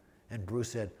mail. And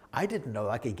Bruce said, I didn't know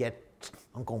I could get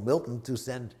Uncle Milton to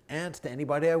send ants to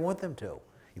anybody I want them to.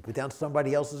 You put down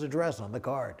somebody else's address on the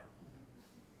card.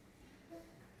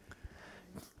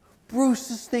 Bruce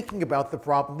is thinking about the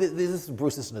problem.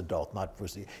 Bruce is an adult, not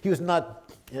Bruce. He was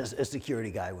not a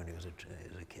security guy when he was a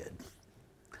kid.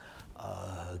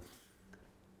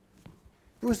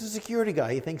 Bruce is a security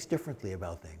guy. He thinks differently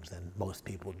about things than most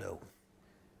people do.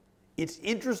 It's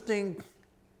interesting,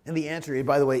 and the answer,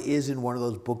 by the way, is in one of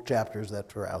those book chapters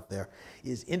that are out there,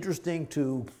 is interesting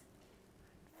to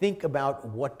think about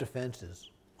what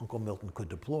defenses Uncle Milton could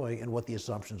deploy and what the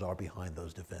assumptions are behind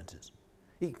those defenses.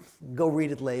 You can go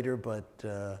read it later, but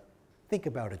think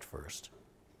about it first.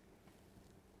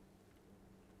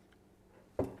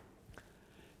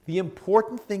 The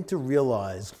important thing to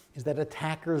realize is that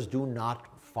attackers do not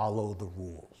follow the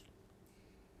rules.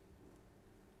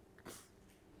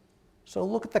 So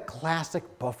look at the classic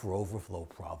buffer overflow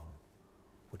problem,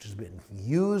 which has been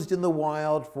used in the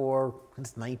wild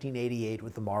since 1988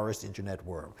 with the Morris Internet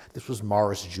Worm. This was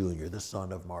Morris Jr., the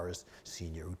son of Morris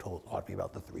Sr., who taught me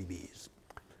about the 3 Bs.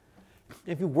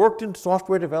 If you worked in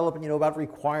software development, you know about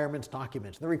requirements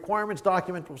documents. The requirements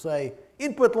document will say,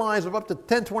 input lines of up to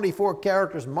 1024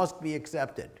 characters must be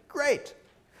accepted. Great.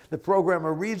 The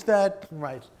programmer reads that and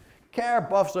writes, char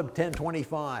buff sub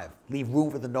 1025, leave room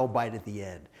for the no byte at the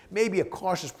end. Maybe a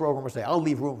cautious programmer will say, I'll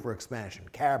leave room for expansion,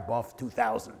 char buff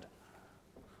 2000.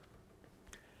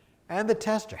 And the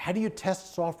tester. How do you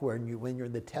test software when you're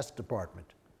in the test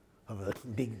department of a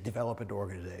big development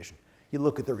organization? You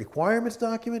look at the requirements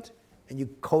document, and you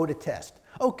code a test.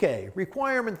 Okay,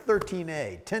 requirement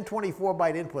 13A, 1024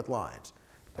 byte input lines.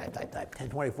 Type,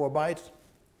 1024 bytes.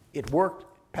 It worked,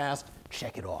 passed,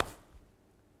 check it off.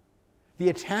 The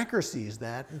attacker sees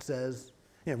that and says,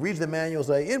 reads the manual,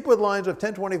 say, input lines of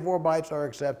 1024 bytes are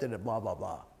accepted, and blah, blah,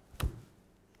 blah.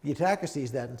 The attacker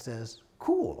sees that and says,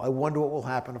 cool, I wonder what will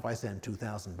happen if I send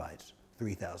 2,000 bytes,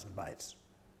 3,000 bytes.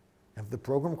 If the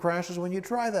program crashes when you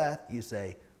try that, you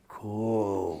say,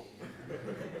 cool.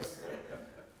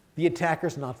 The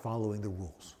attacker's not following the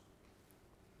rules.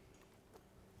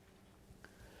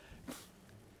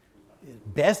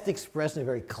 Best expressed in a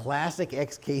very classic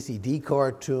XKCD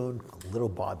cartoon, Little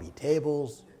Bobby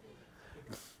Tables.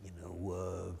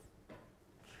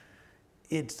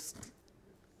 It's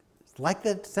like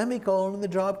that semicolon in the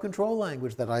job control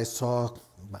language that I saw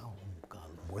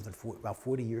about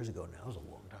 40 years ago now. It was a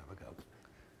long time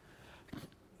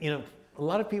ago. A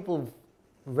lot of people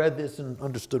read this and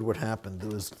understood what happened.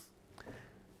 There was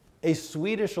a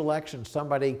Swedish election.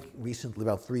 Somebody recently,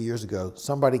 about 3 years ago,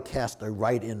 somebody cast a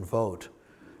write-in vote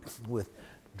with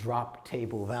drop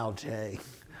table Valj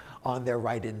on their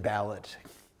write-in ballot,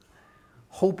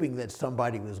 hoping that some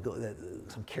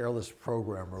careless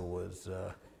programmer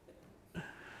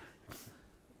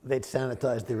they'd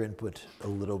sanitize their input a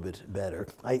little bit better.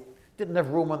 I didn't have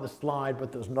room on the slide,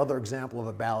 but there was another example of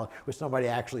a ballot where somebody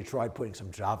actually tried putting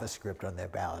some JavaScript on their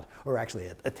ballot, or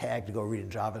actually a tag to go read in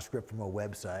JavaScript from a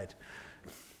website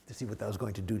to see what that was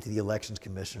going to do to the elections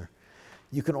commissioner.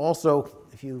 You can also,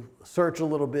 if you search a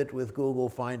little bit with Google,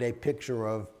 find a picture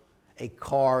of a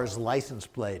car's license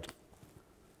plate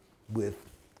with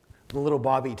the Little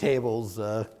Bobby Tables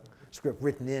script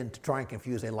written in to try and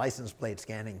confuse a license plate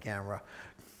scanning camera.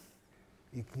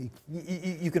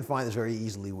 You can find this very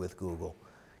easily with Google.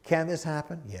 Can this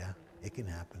happen? Yeah, it can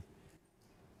happen.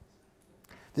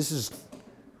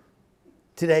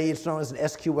 Today it's known as an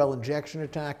SQL injection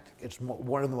attack. It's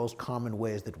one of the most common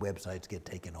ways that websites get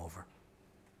taken over.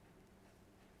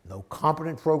 No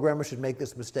competent programmer should make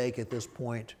this mistake at this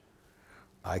point.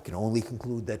 I can only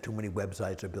conclude that too many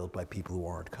websites are built by people who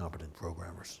aren't competent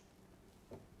programmers.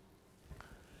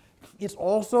 It's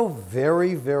also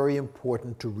very, very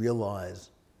important to realize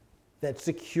that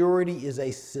security is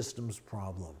a systems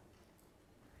problem.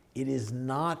 It is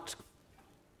not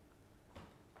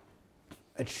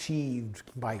achieved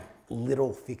by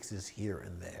little fixes here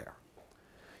and there.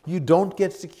 You don't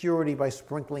get security by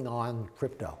sprinkling on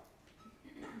crypto.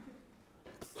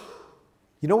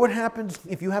 You know what happens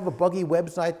if you have a buggy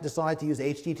website and decide to use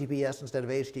HTTPS instead of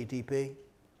HTTP?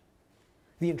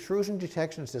 The intrusion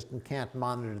detection system can't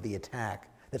monitor the attack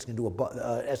that's going to do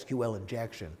a SQL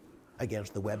injection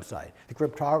against the website. The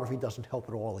cryptography doesn't help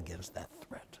at all against that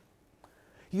threat.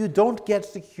 You don't get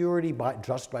security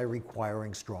just by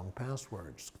requiring strong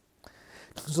passwords.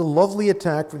 There's a lovely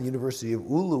attack from the University of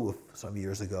Oulu some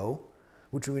years ago,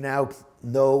 which we now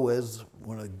know as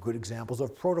one of the good examples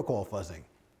of protocol fuzzing.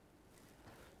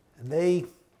 And they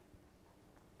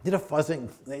did fuzzing,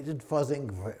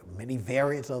 many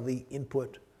variants of the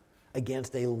input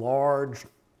against a large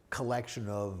collection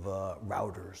of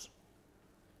routers.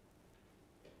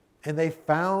 And they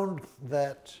found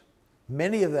that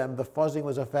many of them, the fuzzing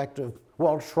was effective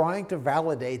while trying to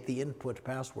validate the input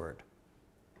password.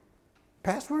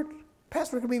 Password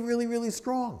can be really, really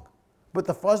strong, but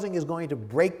the fuzzing is going to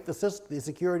break the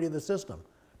security of the system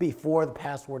before the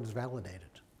password is validated.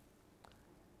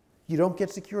 You don't get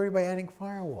security by adding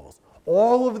firewalls.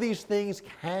 All of these things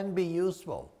can be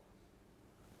useful.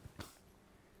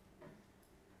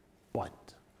 But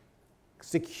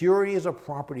security is a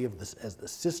property of the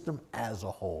system as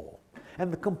a whole.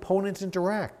 And the components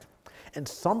interact. And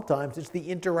sometimes it's the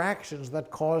interactions that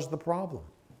cause the problem.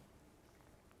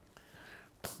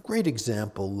 Great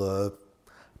example.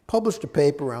 Published a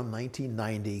paper around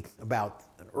 1990 about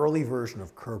an early version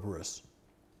of Kerberos.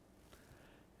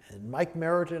 And Mike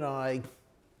Merritt and I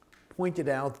pointed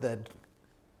out that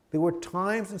there were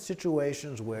times and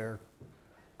situations where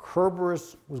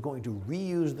Kerberos was going to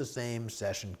reuse the same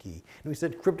session key. And we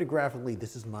said cryptographically,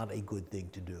 this is not a good thing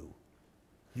to do.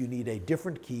 You need a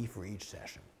different key for each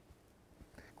session.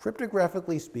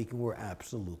 Cryptographically speaking, we're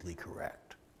absolutely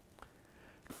correct.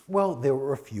 Well, there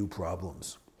were a few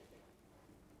problems.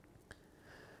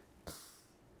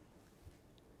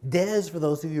 DES, for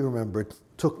those of you who remember,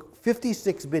 took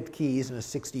 56-bit keys in a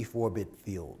 64-bit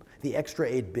field. The extra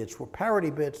 8 bits were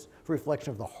parity bits for reflection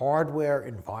of the hardware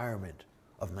environment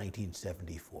of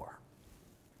 1974.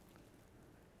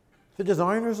 The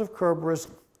designers of Kerberos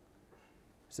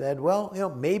said,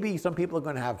 well, maybe some people are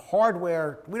going to have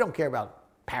hardware. We don't care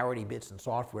about parity bits and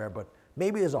software, but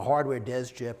maybe there's a hardware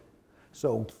DES chip.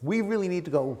 So we really need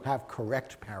to go have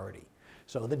correct parity.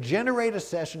 So the generate a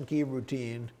session key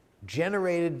routine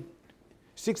generated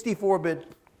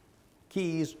 64-bit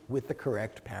keys with the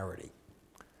correct parity.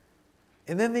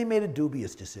 And then they made a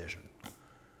dubious decision.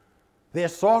 Their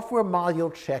software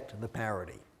module checked the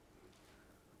parity.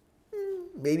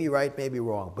 Maybe right, maybe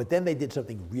wrong, but then they did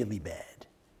something really bad.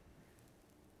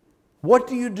 What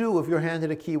do you do if you're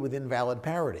handed a key with invalid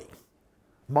parity?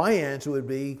 My answer would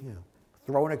be,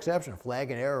 throw an exception,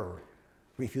 flag an error,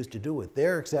 refuse to do it.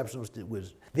 Their exception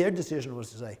their decision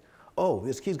was to say, oh,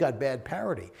 this key's got bad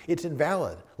parity. It's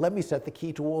invalid. Let me set the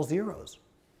key to all zeros.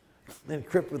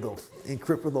 Encrypt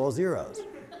with all zeros.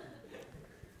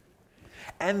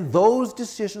 And those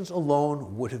decisions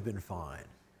alone would have been fine.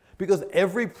 Because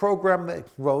every program they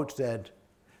wrote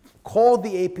called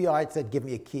the API and said, give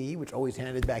me a key, which always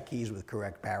handed back keys with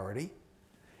correct parity.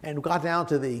 And got down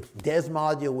to the DES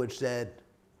module, which said,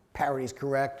 parity is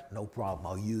correct, no problem.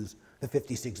 I'll use the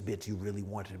 56 bits you really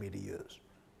wanted me to use.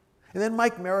 And then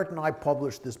Mike Merritt and I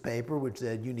published this paper, which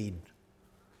said you need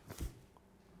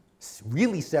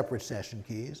really separate session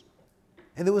keys.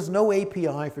 And there was no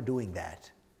API for doing that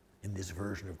in this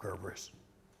version of Kerberos.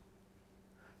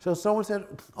 So someone said,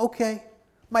 OK,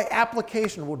 my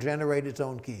application will generate its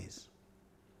own keys.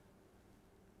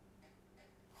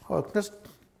 Well, just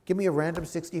give me a random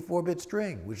 64-bit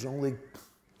string, which is only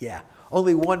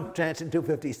one chance in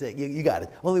 256. You got it.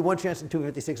 Only one chance in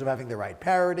 256 of having the right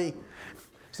parity.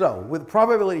 So with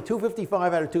probability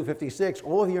 255 out of 256,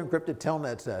 all of your encrypted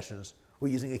telnet sessions were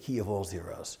using a key of all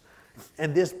zeros.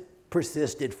 And this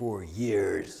persisted for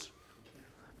years.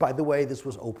 By the way, this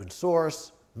was open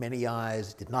source. Many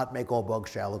eyes did not make all bugs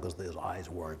shallow because those eyes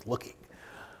weren't looking.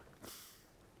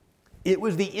 It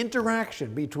was the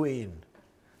interaction between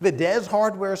the DES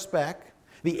hardware spec,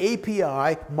 the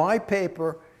API, my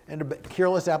paper, and a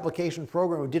careless application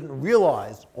programmer who didn't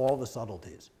realize all the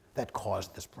subtleties that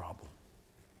caused this problem.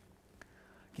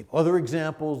 Other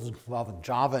examples involving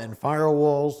Java and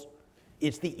firewalls,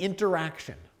 it's the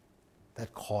interaction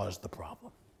that caused the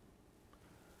problem.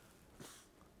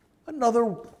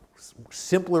 Another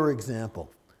simpler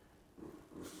example.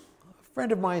 A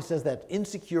friend of mine says that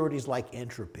insecurity is like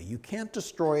entropy. You can't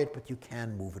destroy it, but you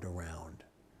can move it around.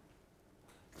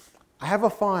 I have a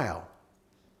file.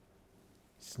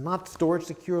 It's not stored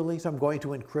securely, so I'm going to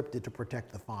encrypt it to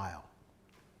protect the file.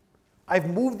 I've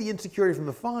moved the insecurity from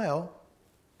the file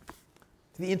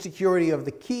to the insecurity of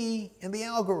the key and the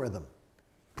algorithm.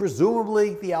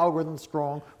 Presumably, the algorithm's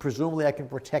strong. Presumably, I can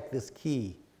protect this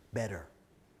key better.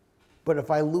 But if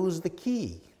I lose the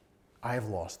key, I've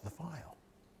lost the file.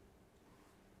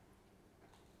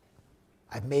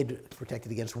 I've made it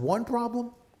protected against one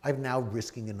problem. I'm now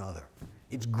risking another.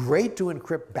 It's great to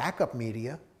encrypt backup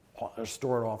media or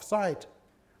store it off-site,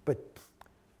 but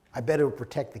I better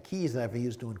protect the keys that I've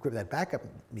used to encrypt that backup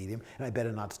medium, and I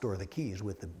better not store the keys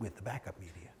with the backup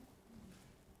media.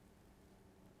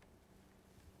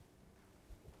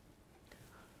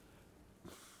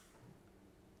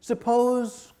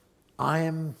 Suppose I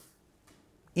am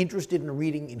interested in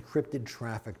reading encrypted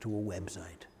traffic to a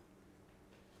website.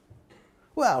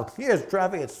 Well, here's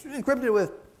traffic. It's encrypted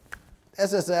with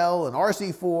SSL and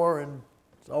RC4 and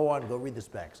so on. Go read the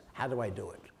specs. How do I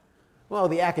do it? Well,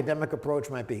 the academic approach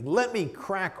might be, let me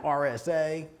crack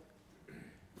RSA.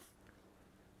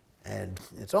 And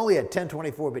it's only a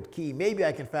 1024-bit key. Maybe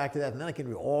I can factor that, and then I can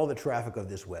read all the traffic of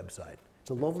this website. It's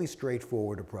a lovely,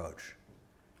 straightforward approach.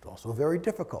 It's also very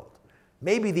difficult.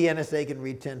 Maybe the NSA can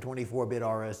read 1024-bit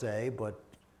RSA, but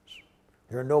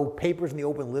there are no papers in the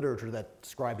open literature that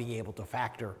describe being able to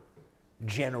factor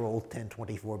general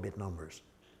 1024-bit numbers.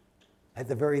 At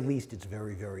the very least, it's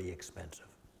very, very expensive.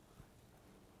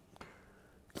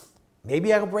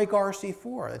 Maybe I can break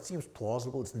RC4. That seems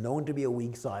plausible. It's known to be a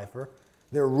weak cipher.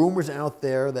 There are rumors out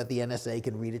there that the NSA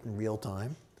can read it in real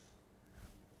time.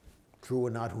 True or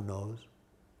not, who knows?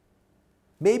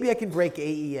 Maybe I can break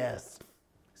AES.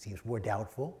 Seems more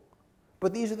doubtful.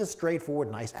 But these are the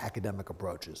straightforward, nice academic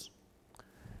approaches.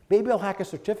 Maybe I'll hack a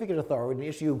certificate authority and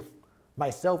issue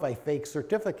myself a fake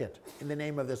certificate in the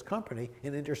name of this company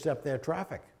and intercept their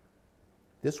traffic.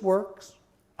 This works.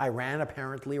 Iran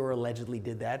apparently or allegedly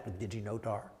did that with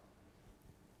DigiNotar.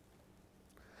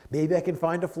 Maybe I can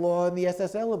find a flaw in the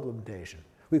SSL implementation.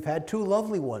 We've had two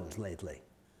lovely ones lately,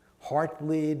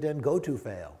 Heartbleed and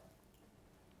GoToFail.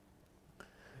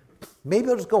 Maybe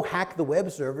I'll just go hack the web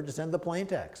server to send the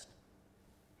plaintext.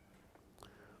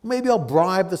 Maybe I'll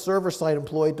bribe the server-side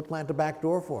employee to plant a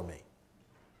backdoor for me.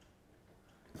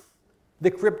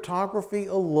 The cryptography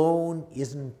alone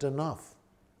isn't enough.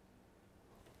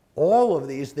 All of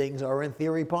these things are in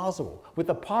theory possible, with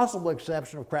the possible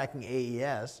exception of cracking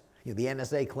AES. The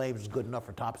NSA claims it's good enough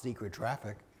for top secret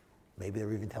traffic. Maybe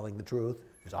they're even telling the truth.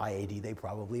 Because IAD, they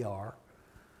probably are.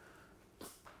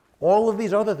 All of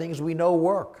these other things we know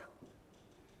work.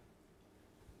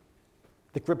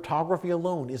 The cryptography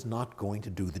alone is not going to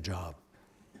do the job.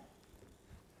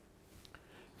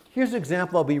 Here's an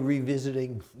example I'll be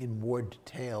revisiting in more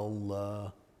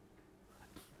detail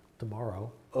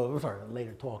tomorrow. Oh, sorry,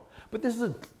 later talk. But this is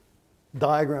a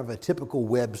diagram of a typical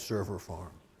web server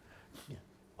farm.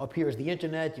 Up here is the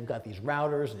internet. You've got these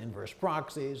routers and inverse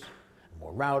proxies, and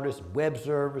more routers and web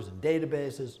servers and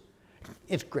databases.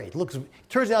 It's great. It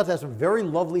turns out to have some very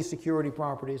lovely security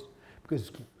properties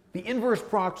because the inverse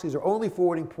proxies are only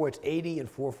forwarding ports 80 and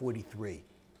 443.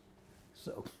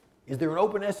 So is there an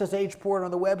open SSH port on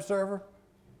the web server?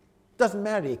 Doesn't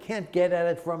matter. You can't get at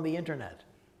it from the internet.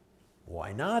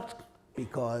 Why not?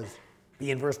 Because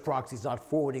the inverse proxy is not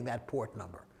forwarding that port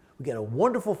number. We get a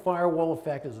wonderful firewall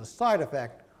effect as a side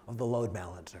effect of the load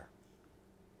balancer.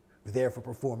 We're there for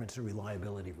performance and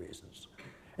reliability reasons.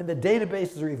 And the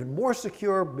databases are even more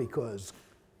secure because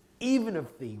even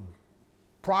if the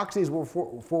proxies were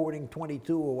forwarding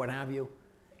 22 or what have you,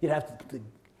 you'd have to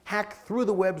hack through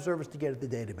the web service to get at the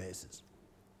databases.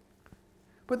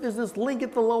 But there's this link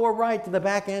at the lower right to the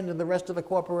back end and the rest of the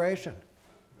corporation.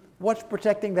 What's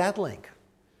protecting that link?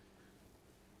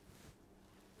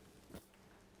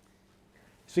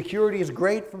 Security is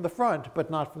great from the front,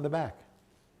 but not from the back.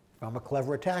 If I'm a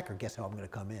clever attacker, guess how I'm going to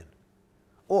come in?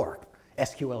 Or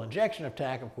SQL injection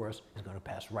attack, of course, is going to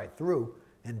pass right through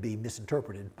and be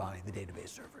misinterpreted by the database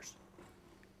servers.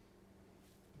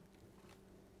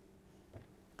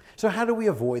 So how do we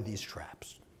avoid these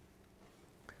traps?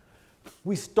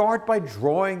 We start by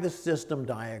drawing the system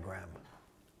diagram.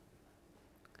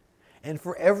 And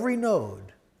for every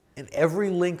node and every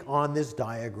link on this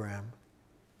diagram,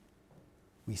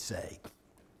 we say,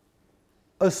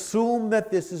 assume that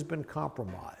this has been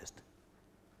compromised.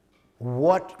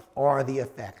 What are the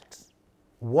effects?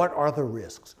 What are the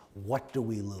risks? What do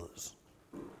we lose?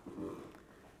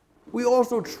 We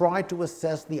also try to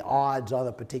assess the odds of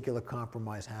a particular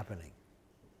compromise happening.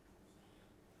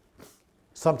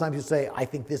 Sometimes you say, I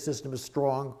think this system is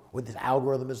strong, or this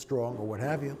algorithm is strong, or what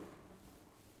have you.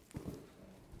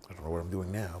 I don't know what I'm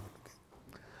doing now.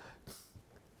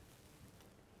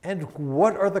 And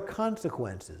what are the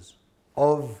consequences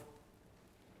of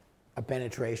a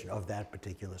penetration of that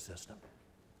particular system?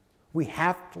 We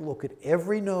have to look at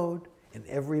every node and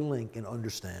every link and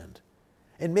understand.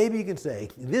 And maybe you can say,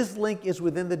 this link is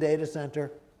within the data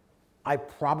center. I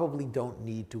probably don't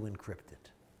need to encrypt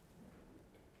it.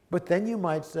 But then you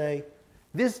might say,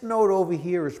 this node over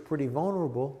here is pretty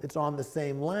vulnerable. It's on the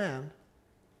same LAN.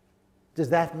 Does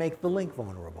that make the link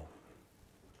vulnerable?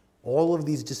 All of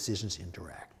these decisions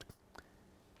interact.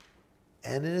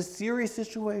 And in a serious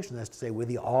situation, that's to say, where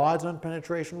the odds on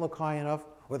penetration look high enough,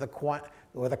 or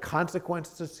the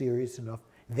consequences are serious enough,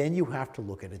 then you have to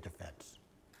look at a defense.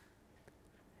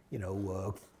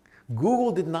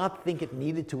 Google did not think it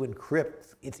needed to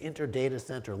encrypt its inter-data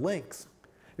center links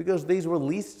because these were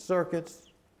leased circuits,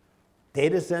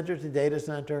 data center to data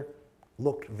center,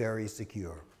 looked very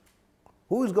secure.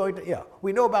 Who's going to,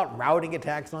 we know about routing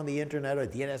attacks on the internet or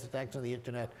DNS attacks on the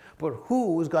internet, but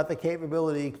who's got the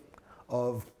capability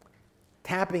of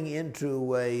tapping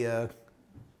into a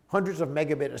hundreds of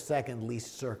megabit a second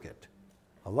leased circuit?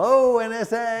 Hello,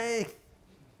 NSA?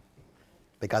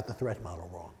 They got the threat model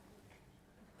wrong.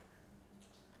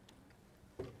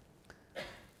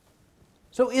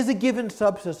 So is a given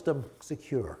subsystem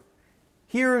secure?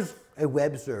 Here's a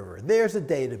web server. There's a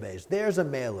database. There's a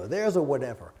mailer. There's a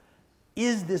whatever.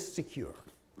 Is this secure?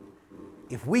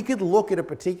 If we could look at a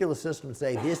particular system and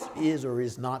say this is or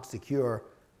is not secure,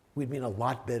 we'd be in a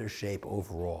lot better shape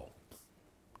overall.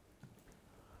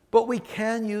 But we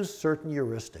can use certain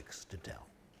heuristics to tell.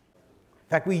 In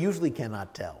fact, we usually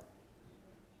cannot tell.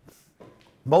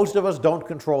 Most of us don't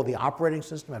control the operating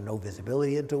system, have no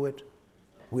visibility into it.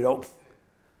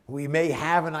 We may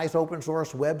have a nice open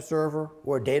source web server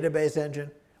or a database engine.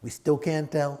 We still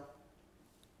can't tell.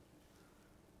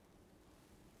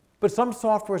 But some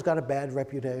software's got a bad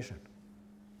reputation.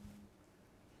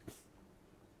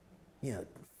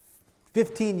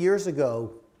 15 years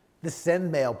ago, the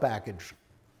send mail package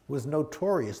was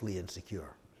notoriously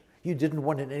insecure. You didn't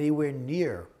want it anywhere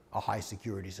near a high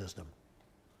security system.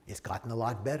 It's gotten a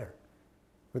lot better,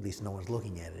 or at least no one's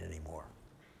looking at it anymore.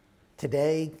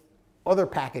 Today, other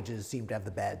packages seem to have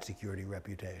the bad security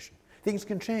reputation. Things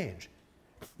can change.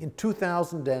 In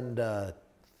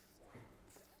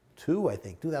 2002, I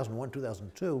think, 2001,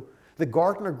 2002, the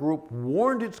Gartner Group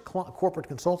warned its corporate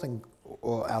consulting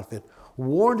outfit,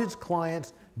 warned its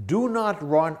clients, do not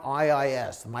run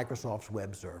IIS, Microsoft's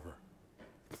web server.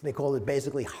 They called it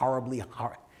basically horribly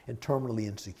and terminally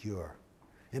insecure.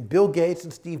 And Bill Gates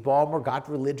and Steve Ballmer got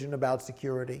religion about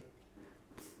security.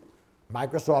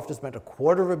 Microsoft has spent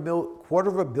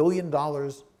 $250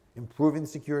 million improving the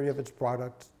security of its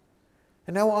products.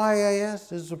 And now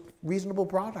IIS is a reasonable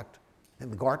product. And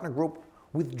the Gartner Group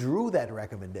withdrew that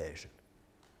recommendation.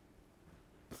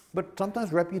 But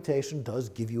sometimes reputation does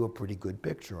give you a pretty good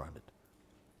picture on it.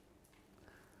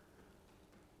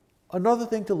 Another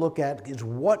thing to look at is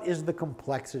what is the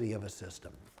complexity of a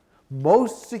system.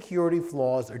 Most security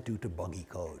flaws are due to buggy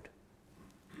code.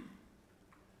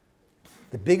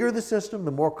 The bigger the system,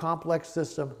 the more complex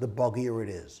system, the buggier it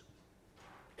is.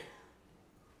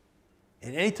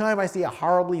 And anytime I see a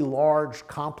horribly large,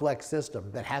 complex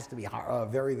system that has to be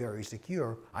very, very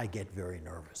secure, I get very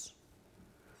nervous.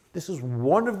 This is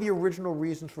one of the original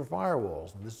reasons for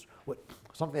firewalls. And this is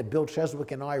something that Bill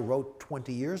Cheswick and I wrote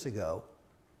 20 years ago.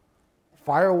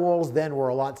 Firewalls then were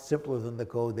a lot simpler than the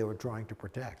code they were trying to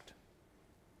protect.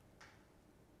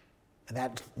 And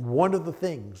that's one of the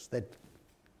things that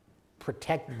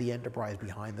protected the enterprise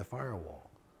behind the firewall.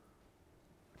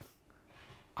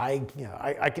 I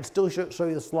can still show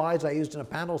you the slides I used in a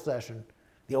panel session,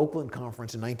 the Oakland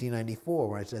conference in 1994,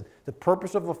 where I said the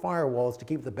purpose of a firewall is to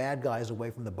keep the bad guys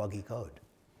away from the buggy code.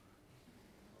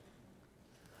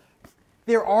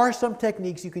 There are some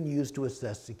techniques you can use to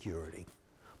assess security.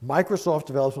 Microsoft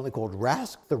developed something called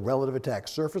RASC, the Relative Attack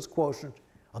Surface Quotient.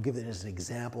 I'll give it as an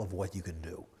example of what you can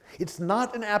do. It's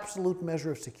not an absolute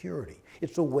measure of security.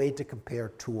 It's a way to compare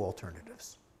two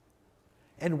alternatives.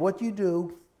 And what you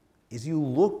do is you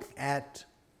look at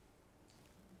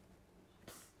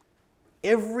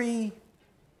every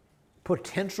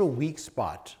potential weak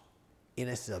spot in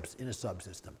a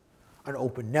subsystem. An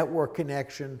open network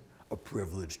connection, a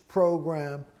privileged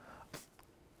program,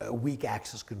 a weak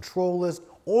access control list.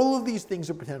 All of these things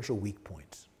are potential weak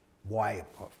points. Why,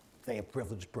 say, a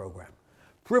privileged program?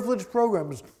 Privileged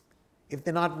programs, if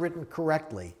they're not written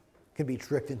correctly, can be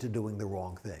tricked into doing the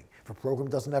wrong thing. If a program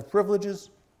doesn't have privileges,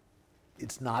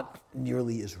 it's not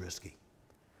nearly as risky.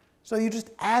 So you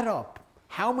just add up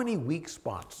how many weak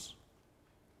spots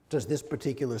does this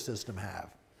particular system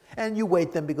have? And you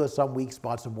weight them because some weak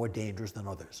spots are more dangerous than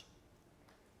others.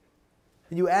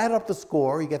 And you add up the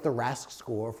score, you get the RASC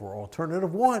score for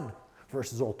alternative 1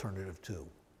 versus alternative 2.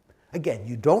 Again,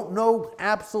 you don't know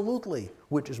absolutely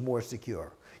which is more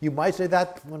secure. You might say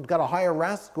that one got a higher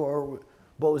RASC score,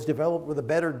 but was developed with a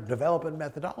better development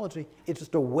methodology. It's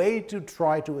just a way to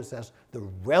try to assess the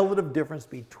relative difference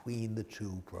between the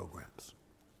two programs.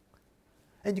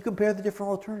 And you compare the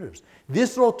different alternatives.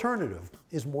 This alternative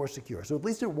is more secure. So at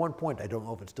least at one point, I don't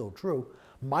know if it's still true,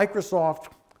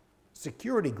 Microsoft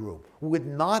Security Group would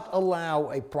not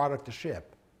allow a product to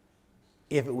ship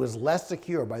if it was less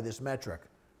secure by this metric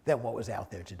than what was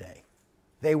out there today.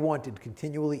 They wanted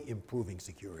continually improving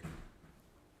security.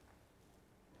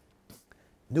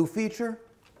 New feature,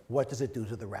 what does it do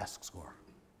to the RASC score?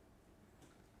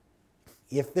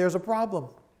 If there's a problem,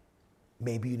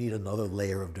 maybe you need another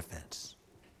layer of defense.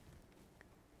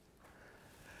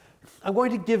 I'm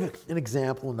going to give an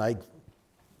example, and I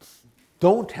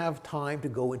don't have time to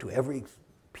go into every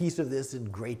piece of this in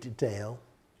great detail.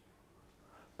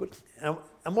 But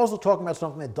I'm also talking about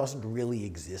something that doesn't really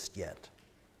exist yet,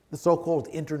 the so-called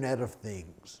Internet of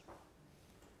Things.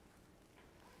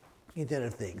 Internet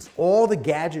of Things. All the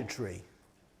gadgetry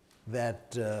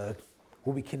that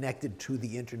will be connected to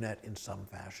the internet in some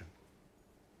fashion.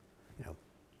 You know,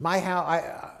 my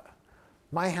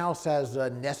house has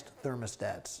Nest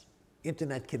thermostats,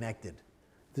 internet connected.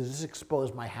 Does this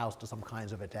expose my house to some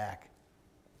kinds of attack?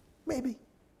 Maybe.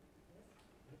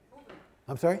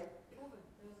 I'm sorry?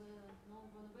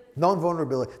 Known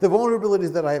vulnerability. The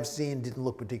vulnerabilities that I have seen didn't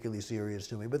look particularly serious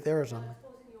to me, but there are some.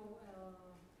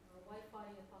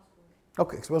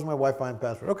 Okay, suppose my wife finds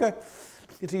password. Okay,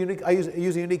 it's a unique. I use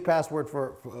a unique password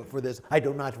for this. I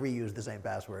do not reuse the same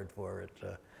password for it.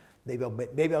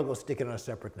 Maybe I'll go stick it on a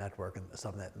separate network and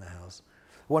subnet in the house.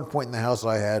 At one point in the house,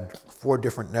 I had 4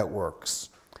 different networks.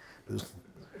 It was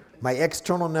my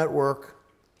external network,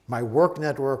 my work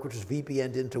network, which is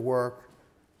VPN'd into work,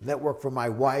 network for my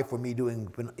wife, for me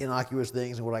doing innocuous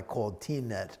things, and what I called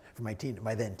TeenNet for my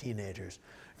then teenagers.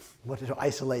 I wanted to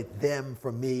isolate them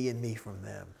from me and me from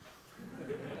them.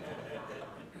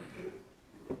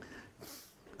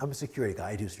 I'm a security guy.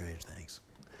 I do strange things.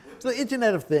 So the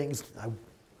Internet of Things, I'm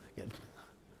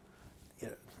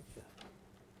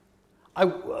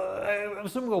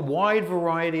assuming a wide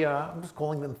variety. I'm just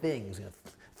calling them things.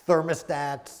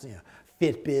 Thermostats,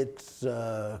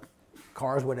 Fitbits,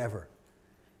 cars, whatever.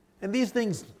 And these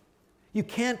things, you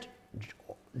can't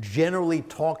generally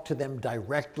talk to them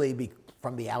directly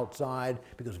from the outside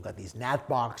because we've got these NAT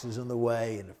boxes in the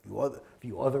way and a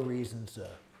few other reasons.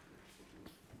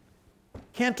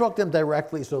 Can't talk to them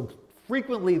directly, so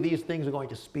frequently these things are going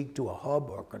to speak to a hub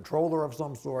or a controller of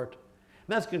some sort.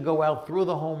 And that's going to go out through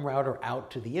the home router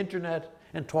out to the internet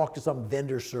and talk to some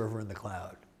vendor server in the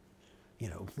cloud.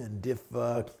 And if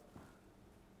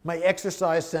my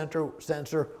exercise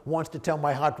sensor wants to tell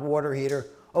my hot water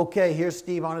heater, okay, here's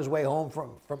Steve on his way home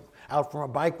out from a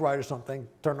bike ride or something,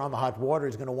 turn on the hot water,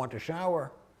 he's going to want to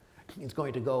shower. It's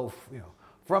going to go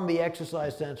from the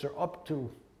exercise sensor up to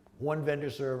one vendor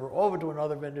server, over to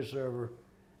another vendor server,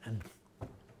 and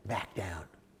back down.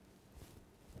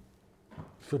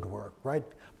 Should work, right?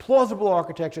 Plausible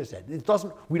architecture said it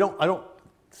doesn't. I don't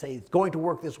say it's going to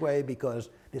work this way because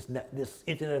this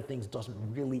Internet of Things doesn't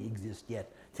really exist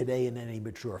yet today in any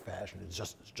mature fashion.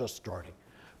 It's just starting.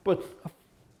 But I've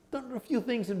done a few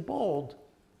things in bold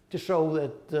to show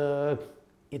that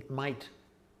it might.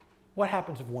 What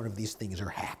happens if one of these things are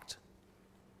hacked?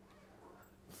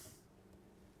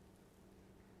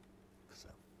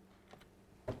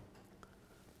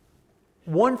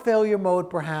 One failure mode,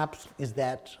 perhaps, is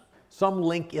that some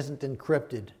link isn't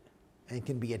encrypted and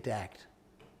can be attacked.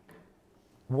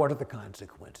 What are the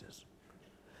consequences?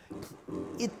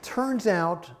 It turns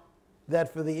out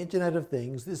that for the Internet of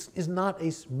Things, this is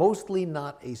mostly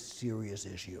not a serious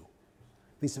issue.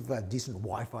 At least if I've got decent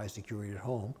Wi-Fi security at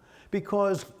home,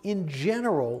 because in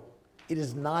general, it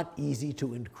is not easy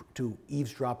to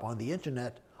eavesdrop on the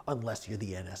Internet unless you're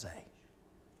the NSA.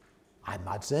 I'm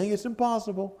not saying it's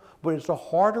impossible, but it's a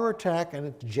harder attack and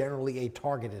it's generally a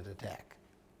targeted attack.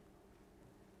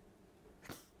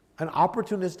 An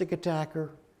opportunistic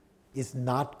attacker is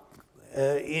not,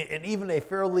 and even a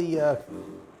fairly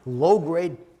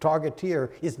low-grade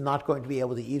targeteer is not going to be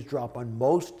able to eavesdrop on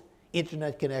most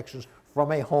Internet connections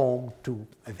from a home to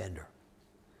a vendor.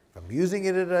 If I'm using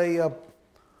it at a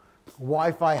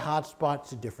Wi-Fi hotspot,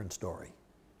 it's a different story.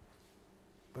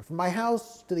 But from my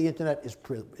house to the Internet is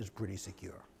pretty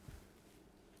secure.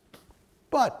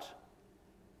 But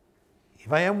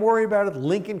if I am worried about it,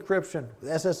 link encryption with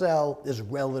SSL is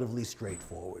relatively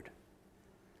straightforward.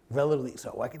 Relatively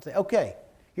so. I can say, okay,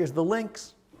 here's the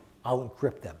links, I'll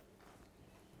encrypt them.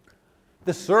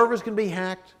 The servers can be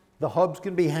hacked, the hubs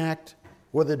can be hacked,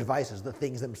 or the devices, the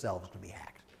things themselves can be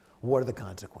hacked. What are the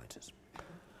consequences?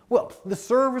 Well, the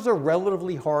servers are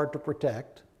relatively hard to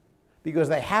protect because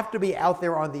they have to be out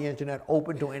there on the Internet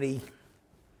open to any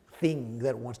thing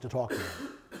that wants to talk to them.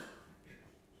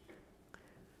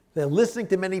 They're listening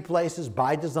to many places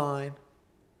by design.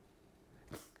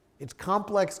 It's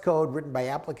complex code written by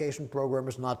application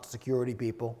programmers, not security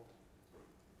people.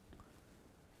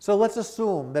 So let's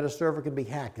assume that a server can be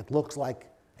hacked. It looks like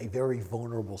a very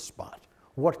vulnerable spot.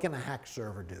 What can a hacked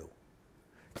server do?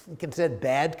 It can send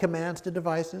bad commands to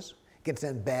devices. It can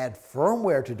send bad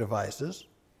firmware to devices.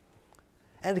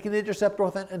 And it can intercept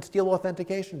and steal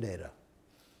authentication data.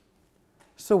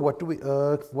 So what do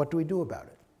we do about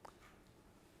it?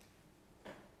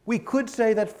 We could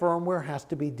say that firmware has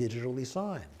to be digitally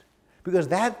signed, because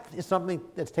that is something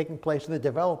that's taking place in the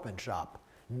development shop,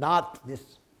 not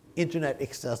this Internet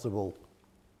accessible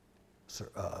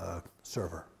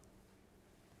server.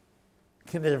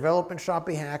 Can the development shop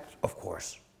be hacked? Of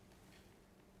course.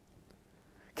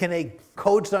 Can a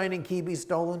code signing key be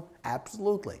stolen?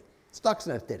 Absolutely.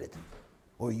 Stuxnet did it,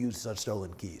 or used such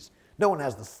stolen keys. No one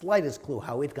has the slightest clue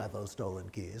how it got those stolen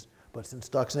keys, but since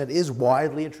Stuxnet is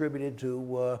widely attributed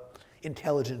to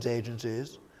intelligence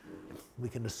agencies, we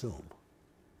can assume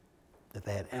that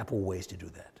they had ample ways to do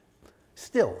that.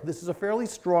 Still, this is a fairly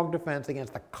strong defense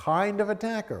against the kind of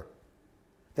attacker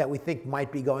that we think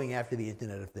might be going after the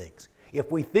Internet of Things.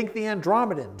 If we think the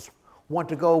Andromedans want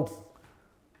to go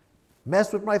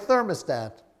mess with my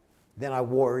thermostat, then I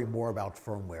worry more about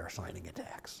firmware signing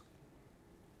attacks.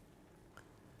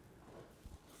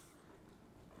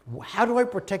 How do I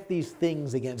protect these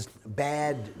things against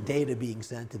bad data being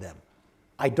sent to them?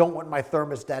 I don't want my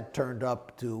thermostat turned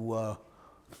up to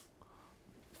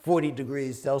 40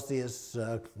 degrees Celsius,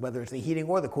 whether it's the heating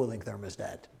or the cooling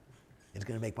thermostat. It's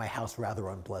going to make my house rather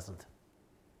unpleasant.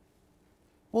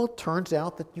 Well, it turns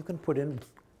out that you can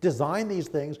design these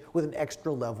things with an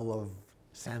extra level of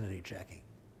sanity checking.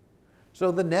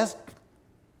 So the Nest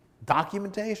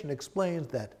documentation explains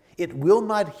that it will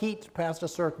not heat past a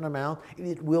certain amount, and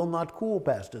it will not cool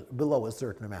below a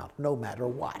certain amount, no matter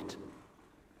what.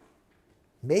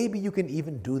 Maybe you can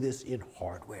even do this in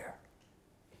hardware.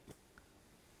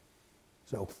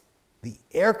 So the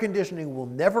air conditioning will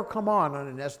never come on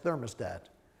a Nest thermostat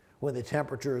when the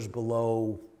temperature is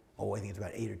below, I think it's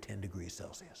about 8 or 10 degrees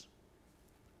Celsius.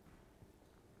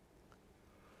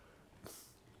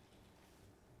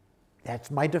 That's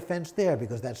my defense there,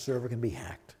 because that server can be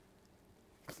hacked.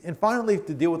 And finally,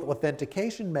 to deal with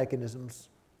authentication mechanisms,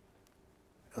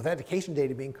 authentication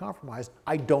data being compromised,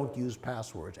 I don't use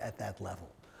passwords at that level.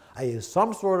 I use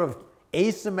some sort of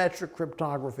asymmetric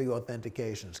cryptography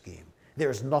authentication scheme.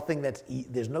 There's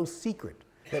no secret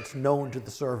that's known to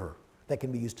the server that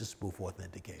can be used to spoof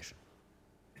authentication.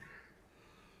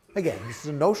 Again, this is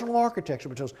a notional architecture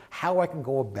which shows how I can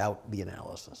go about the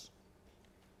analysis.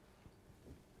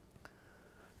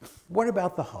 What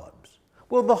about the hubs?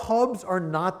 Well, the hubs are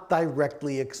not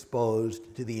directly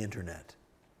exposed to the internet.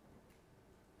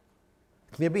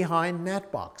 They're behind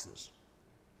NAT boxes.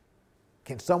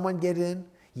 Can someone get in?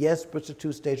 Yes, but it's a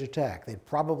two-stage attack. They'd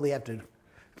probably have to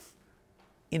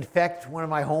infect one of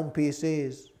my home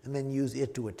PCs and then use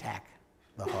it to attack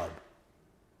the hub.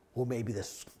 Or maybe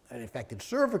an infected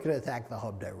server could attack the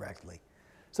hub directly.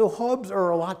 So hubs are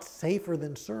a lot safer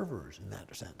than servers in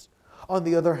that sense. On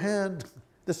the other hand,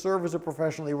 the servers are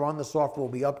professionally run, the software will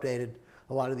be updated.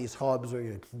 A lot of these hubs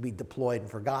will be deployed and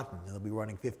forgotten. They'll be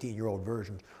running 15-year-old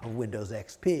versions of Windows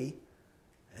XP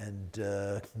and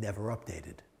never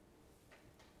updated.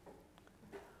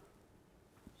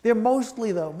 They're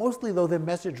mostly though, they're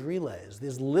message relays.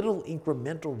 There's little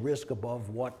incremental risk above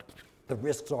what the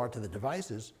risks are to the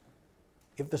devices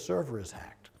if the server is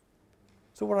hacked.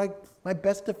 So my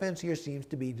best defense here seems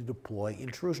to be to deploy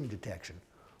intrusion detection.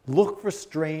 Look for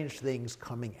strange things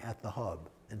coming at the hub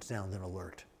and sound an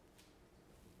alert.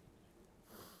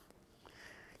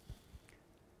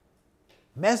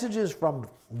 Messages from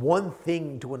one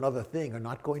thing to another thing are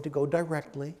not going to go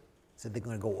directly. So they're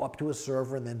going to go up to a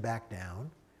server and then back down.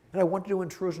 And I want to do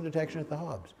intrusion detection at the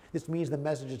hubs. This means the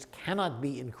messages cannot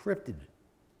be encrypted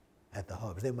at the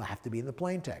hubs. They have to be in the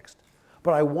plain text.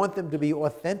 But I want them to be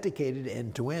authenticated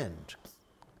end to end.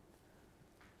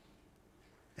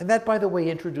 And that, by the way,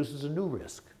 introduces a new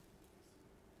risk.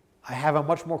 I have a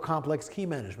much more complex key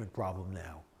management problem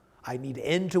now. I need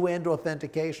end-to-end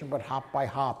authentication, but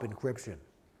hop-by-hop encryption.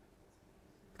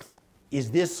 Is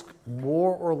this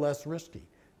more or less risky?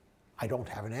 I don't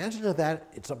have an answer to that.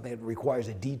 It's something that requires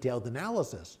a detailed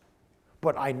analysis.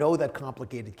 But I know that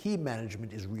complicated key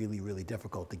management is really, really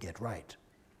difficult to get right.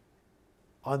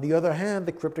 On the other hand,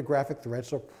 the cryptographic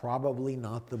threats are probably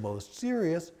not the most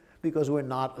serious, because we're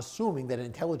not assuming that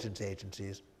intelligence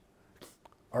agencies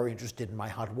are interested in my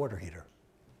hot water heater.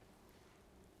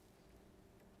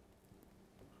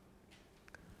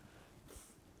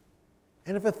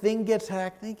 And if a thing gets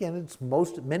hacked, again,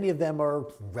 many of them are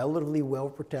relatively well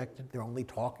protected. They're only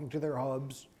talking to their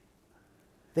hubs.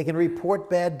 They can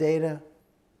report bad data.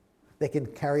 They can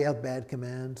carry out bad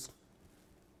commands.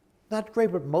 Not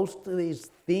great, but most of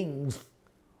these things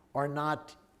are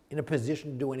not in a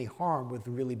position to do any harm with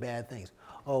really bad things.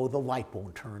 Oh, the light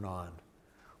won't turn on.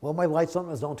 Well, my lights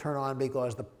sometimes don't turn on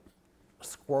because the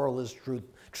squirrel is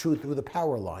chewed through the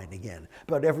power line again.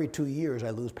 But every 2 years, I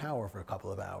lose power for a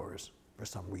couple of hours for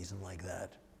some reason like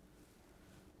that.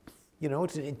 You know,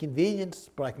 it's an inconvenience,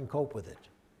 but I can cope with it.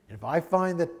 And if I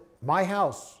find that my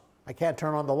house, I can't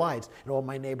turn on the lights, and all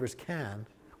my neighbors can,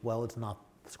 well, it's not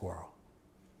the squirrel.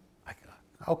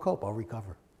 I'll cope, I'll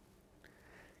recover.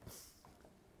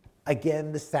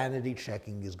 Again, the sanity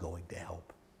checking is going to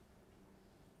help.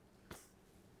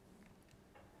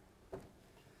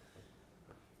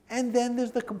 And then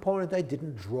there's the component I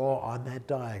didn't draw on that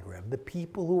diagram, the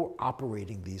people who are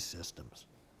operating these systems.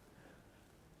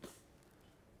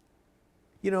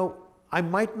 You know, I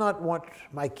might not want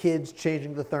my kids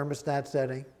changing the thermostat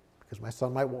setting, because my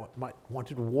son might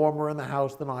want it warmer in the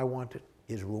house than I want it.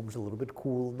 His room's a little bit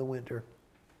cool in the winter.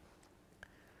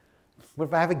 But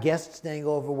if I have a guest staying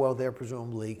over, well, they're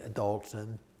presumably adults,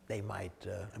 and I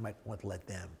might want to let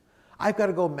them. I've got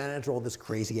to go manage all this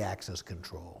crazy access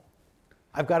control.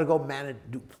 I've got to go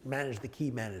manage the key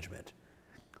management.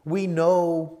 We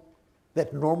know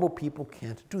that normal people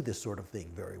can't do this sort of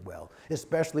thing very well,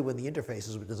 especially when the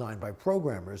interfaces were designed by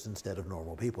programmers instead of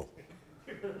normal people.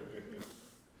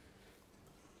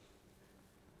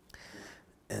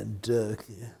 And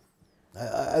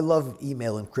I love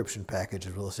email encryption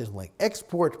packages where they'll say something like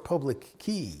export public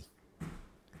key,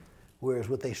 whereas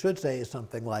what they should say is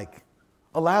something like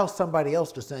allow somebody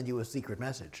else to send you a secret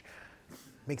message.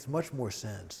 Makes much more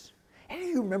sense. Any of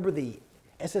you remember the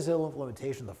SSL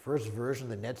implementation, the first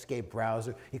version of the Netscape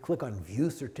browser? You click on View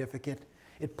Certificate.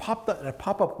 It popped up in a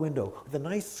pop-up window with a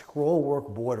nice scroll work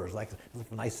borders, like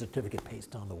a nice certificate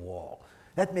paste on the wall.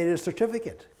 That made it a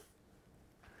certificate.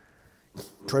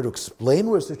 Try to explain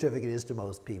what a certificate is to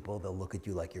most people. They'll look at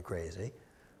you like you're crazy.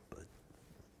 But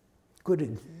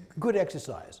good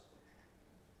exercise.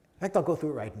 In fact, I'll go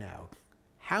through it right now.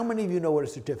 How many of you know what a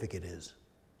certificate is?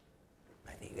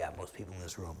 I think you got most people in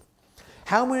this room.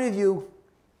 How many of you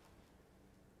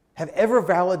have ever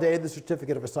validated the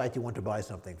certificate of a site you want to buy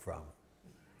something from?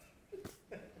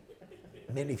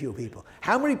 Many few people.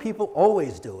 How many people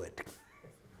always do it?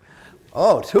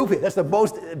 Oh, 2 people. That's the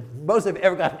most I've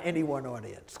ever gotten any one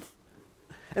audience.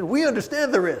 And we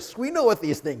understand the risks. We know what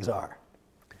these things are.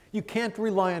 You can't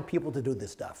rely on people to do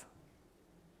this stuff.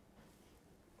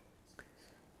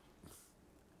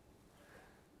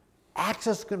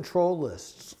 Access control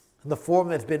lists, in the form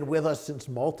that's been with us since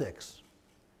Multics.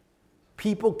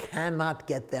 People cannot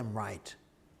get them right.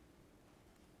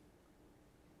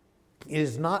 It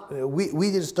is not,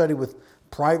 we did a study with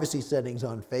privacy settings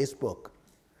on Facebook.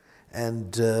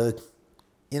 And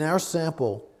in our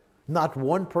sample, not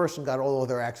one person got all of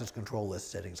their access control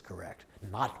list settings correct.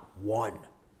 Not one.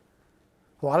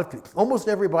 A lot of people, almost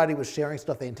everybody was sharing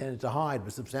stuff they intended to hide, but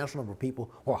a substantial number of people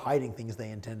were hiding things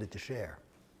they intended to share.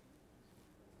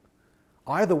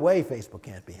 Either way, Facebook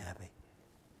can't be happy.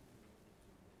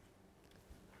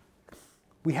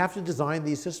 We have to design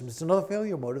these systems. It's another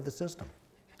failure mode of the system.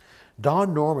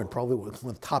 Don Norman, probably one of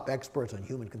the top experts on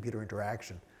human-computer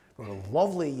interaction, wrote a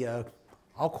lovely,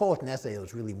 I'll call it an essay, it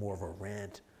was really more of a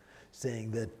rant,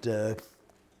 saying that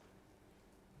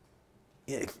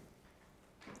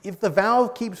if the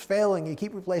valve keeps failing, you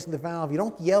keep replacing the valve, you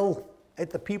don't yell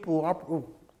at the people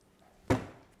who are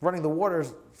running the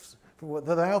waters for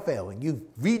the valve failing. You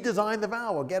redesign the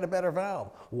valve or get a better valve.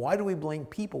 Why do we blame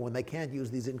people when they can't use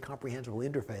these incomprehensible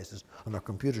interfaces on their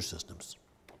computer systems?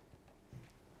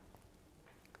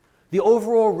 The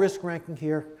overall risk ranking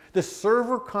here, the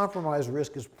server compromise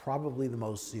risk is probably the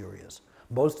most serious.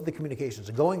 Most of the communications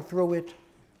are going through it.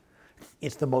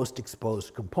 It's the most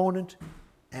exposed component,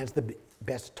 and it's the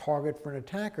best target for an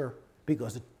attacker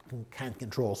because it can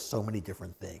control so many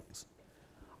different things.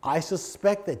 I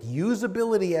suspect that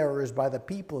usability errors by the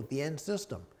people at the end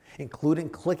system, including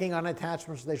clicking on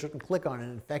attachments they shouldn't click on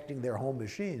and infecting their home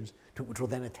machines, which will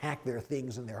then attack their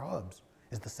things and their hubs,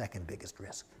 is the second biggest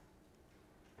risk.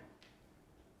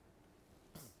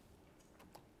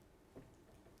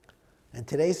 And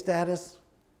today's status,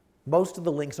 most of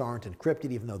the links aren't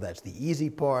encrypted, even though that's the easy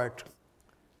part.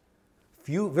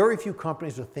 Very few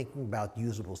companies are thinking about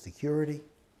usable security.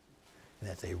 And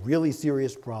that's a really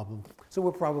serious problem. So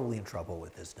we're probably in trouble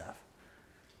with this stuff.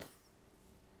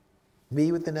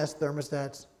 Me with the Nest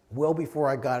thermostats, well before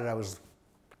I got it, I was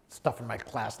stuffing my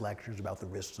class lectures about the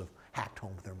risks of hacked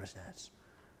home thermostats.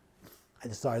 I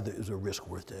decided that it was a risk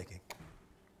worth taking.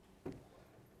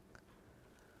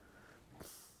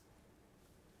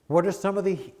 What are some of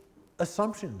the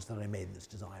assumptions that I made in this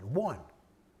design? One,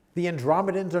 the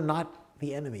Andromedans are not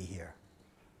the enemy here.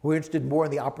 We're interested more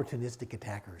in the opportunistic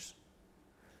attackers.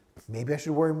 Maybe I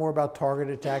should worry more about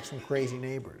targeted attacks from crazy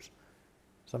neighbors.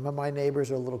 Some of my neighbors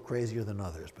are a little crazier than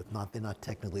others, but they're not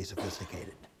technically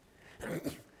sophisticated.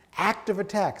 Active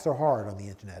attacks are hard on the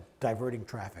internet, diverting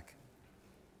traffic.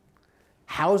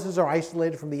 Houses are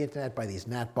isolated from the internet by these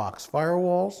NAT box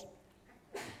firewalls.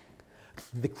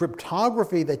 The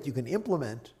cryptography that you can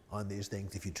implement on these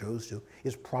things, if you chose to,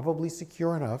 is probably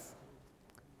secure enough.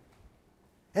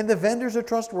 And the vendors are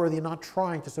trustworthy and not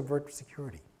trying to subvert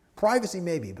security. Privacy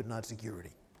maybe, but not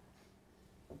security.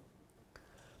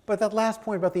 But that last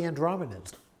point about the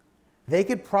Andromedans, they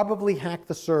could probably hack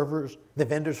the servers, the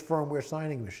vendor's firmware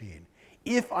signing machine.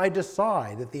 If I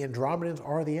decide that the Andromedans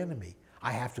are the enemy,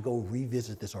 I have to go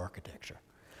revisit this architecture.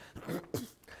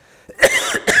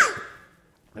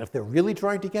 And if they're really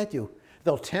trying to get you,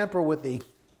 they'll tamper with the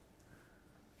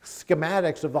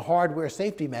schematics of the hardware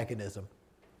safety mechanism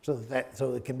so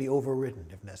it can be overridden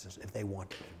if necessary, if they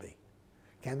want it to be.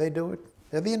 Can they do it?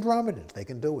 They're the Andromedans. They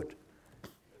can do it.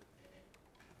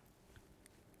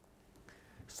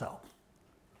 So,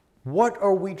 what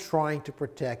are we trying to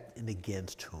protect and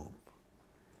against whom?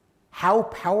 How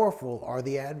powerful are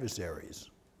the adversaries?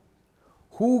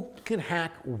 Who can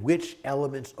hack which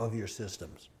elements of your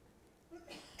systems?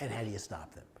 And how do you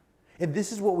stop them? And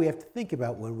this is what we have to think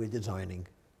about when we're designing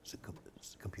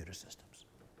computer systems.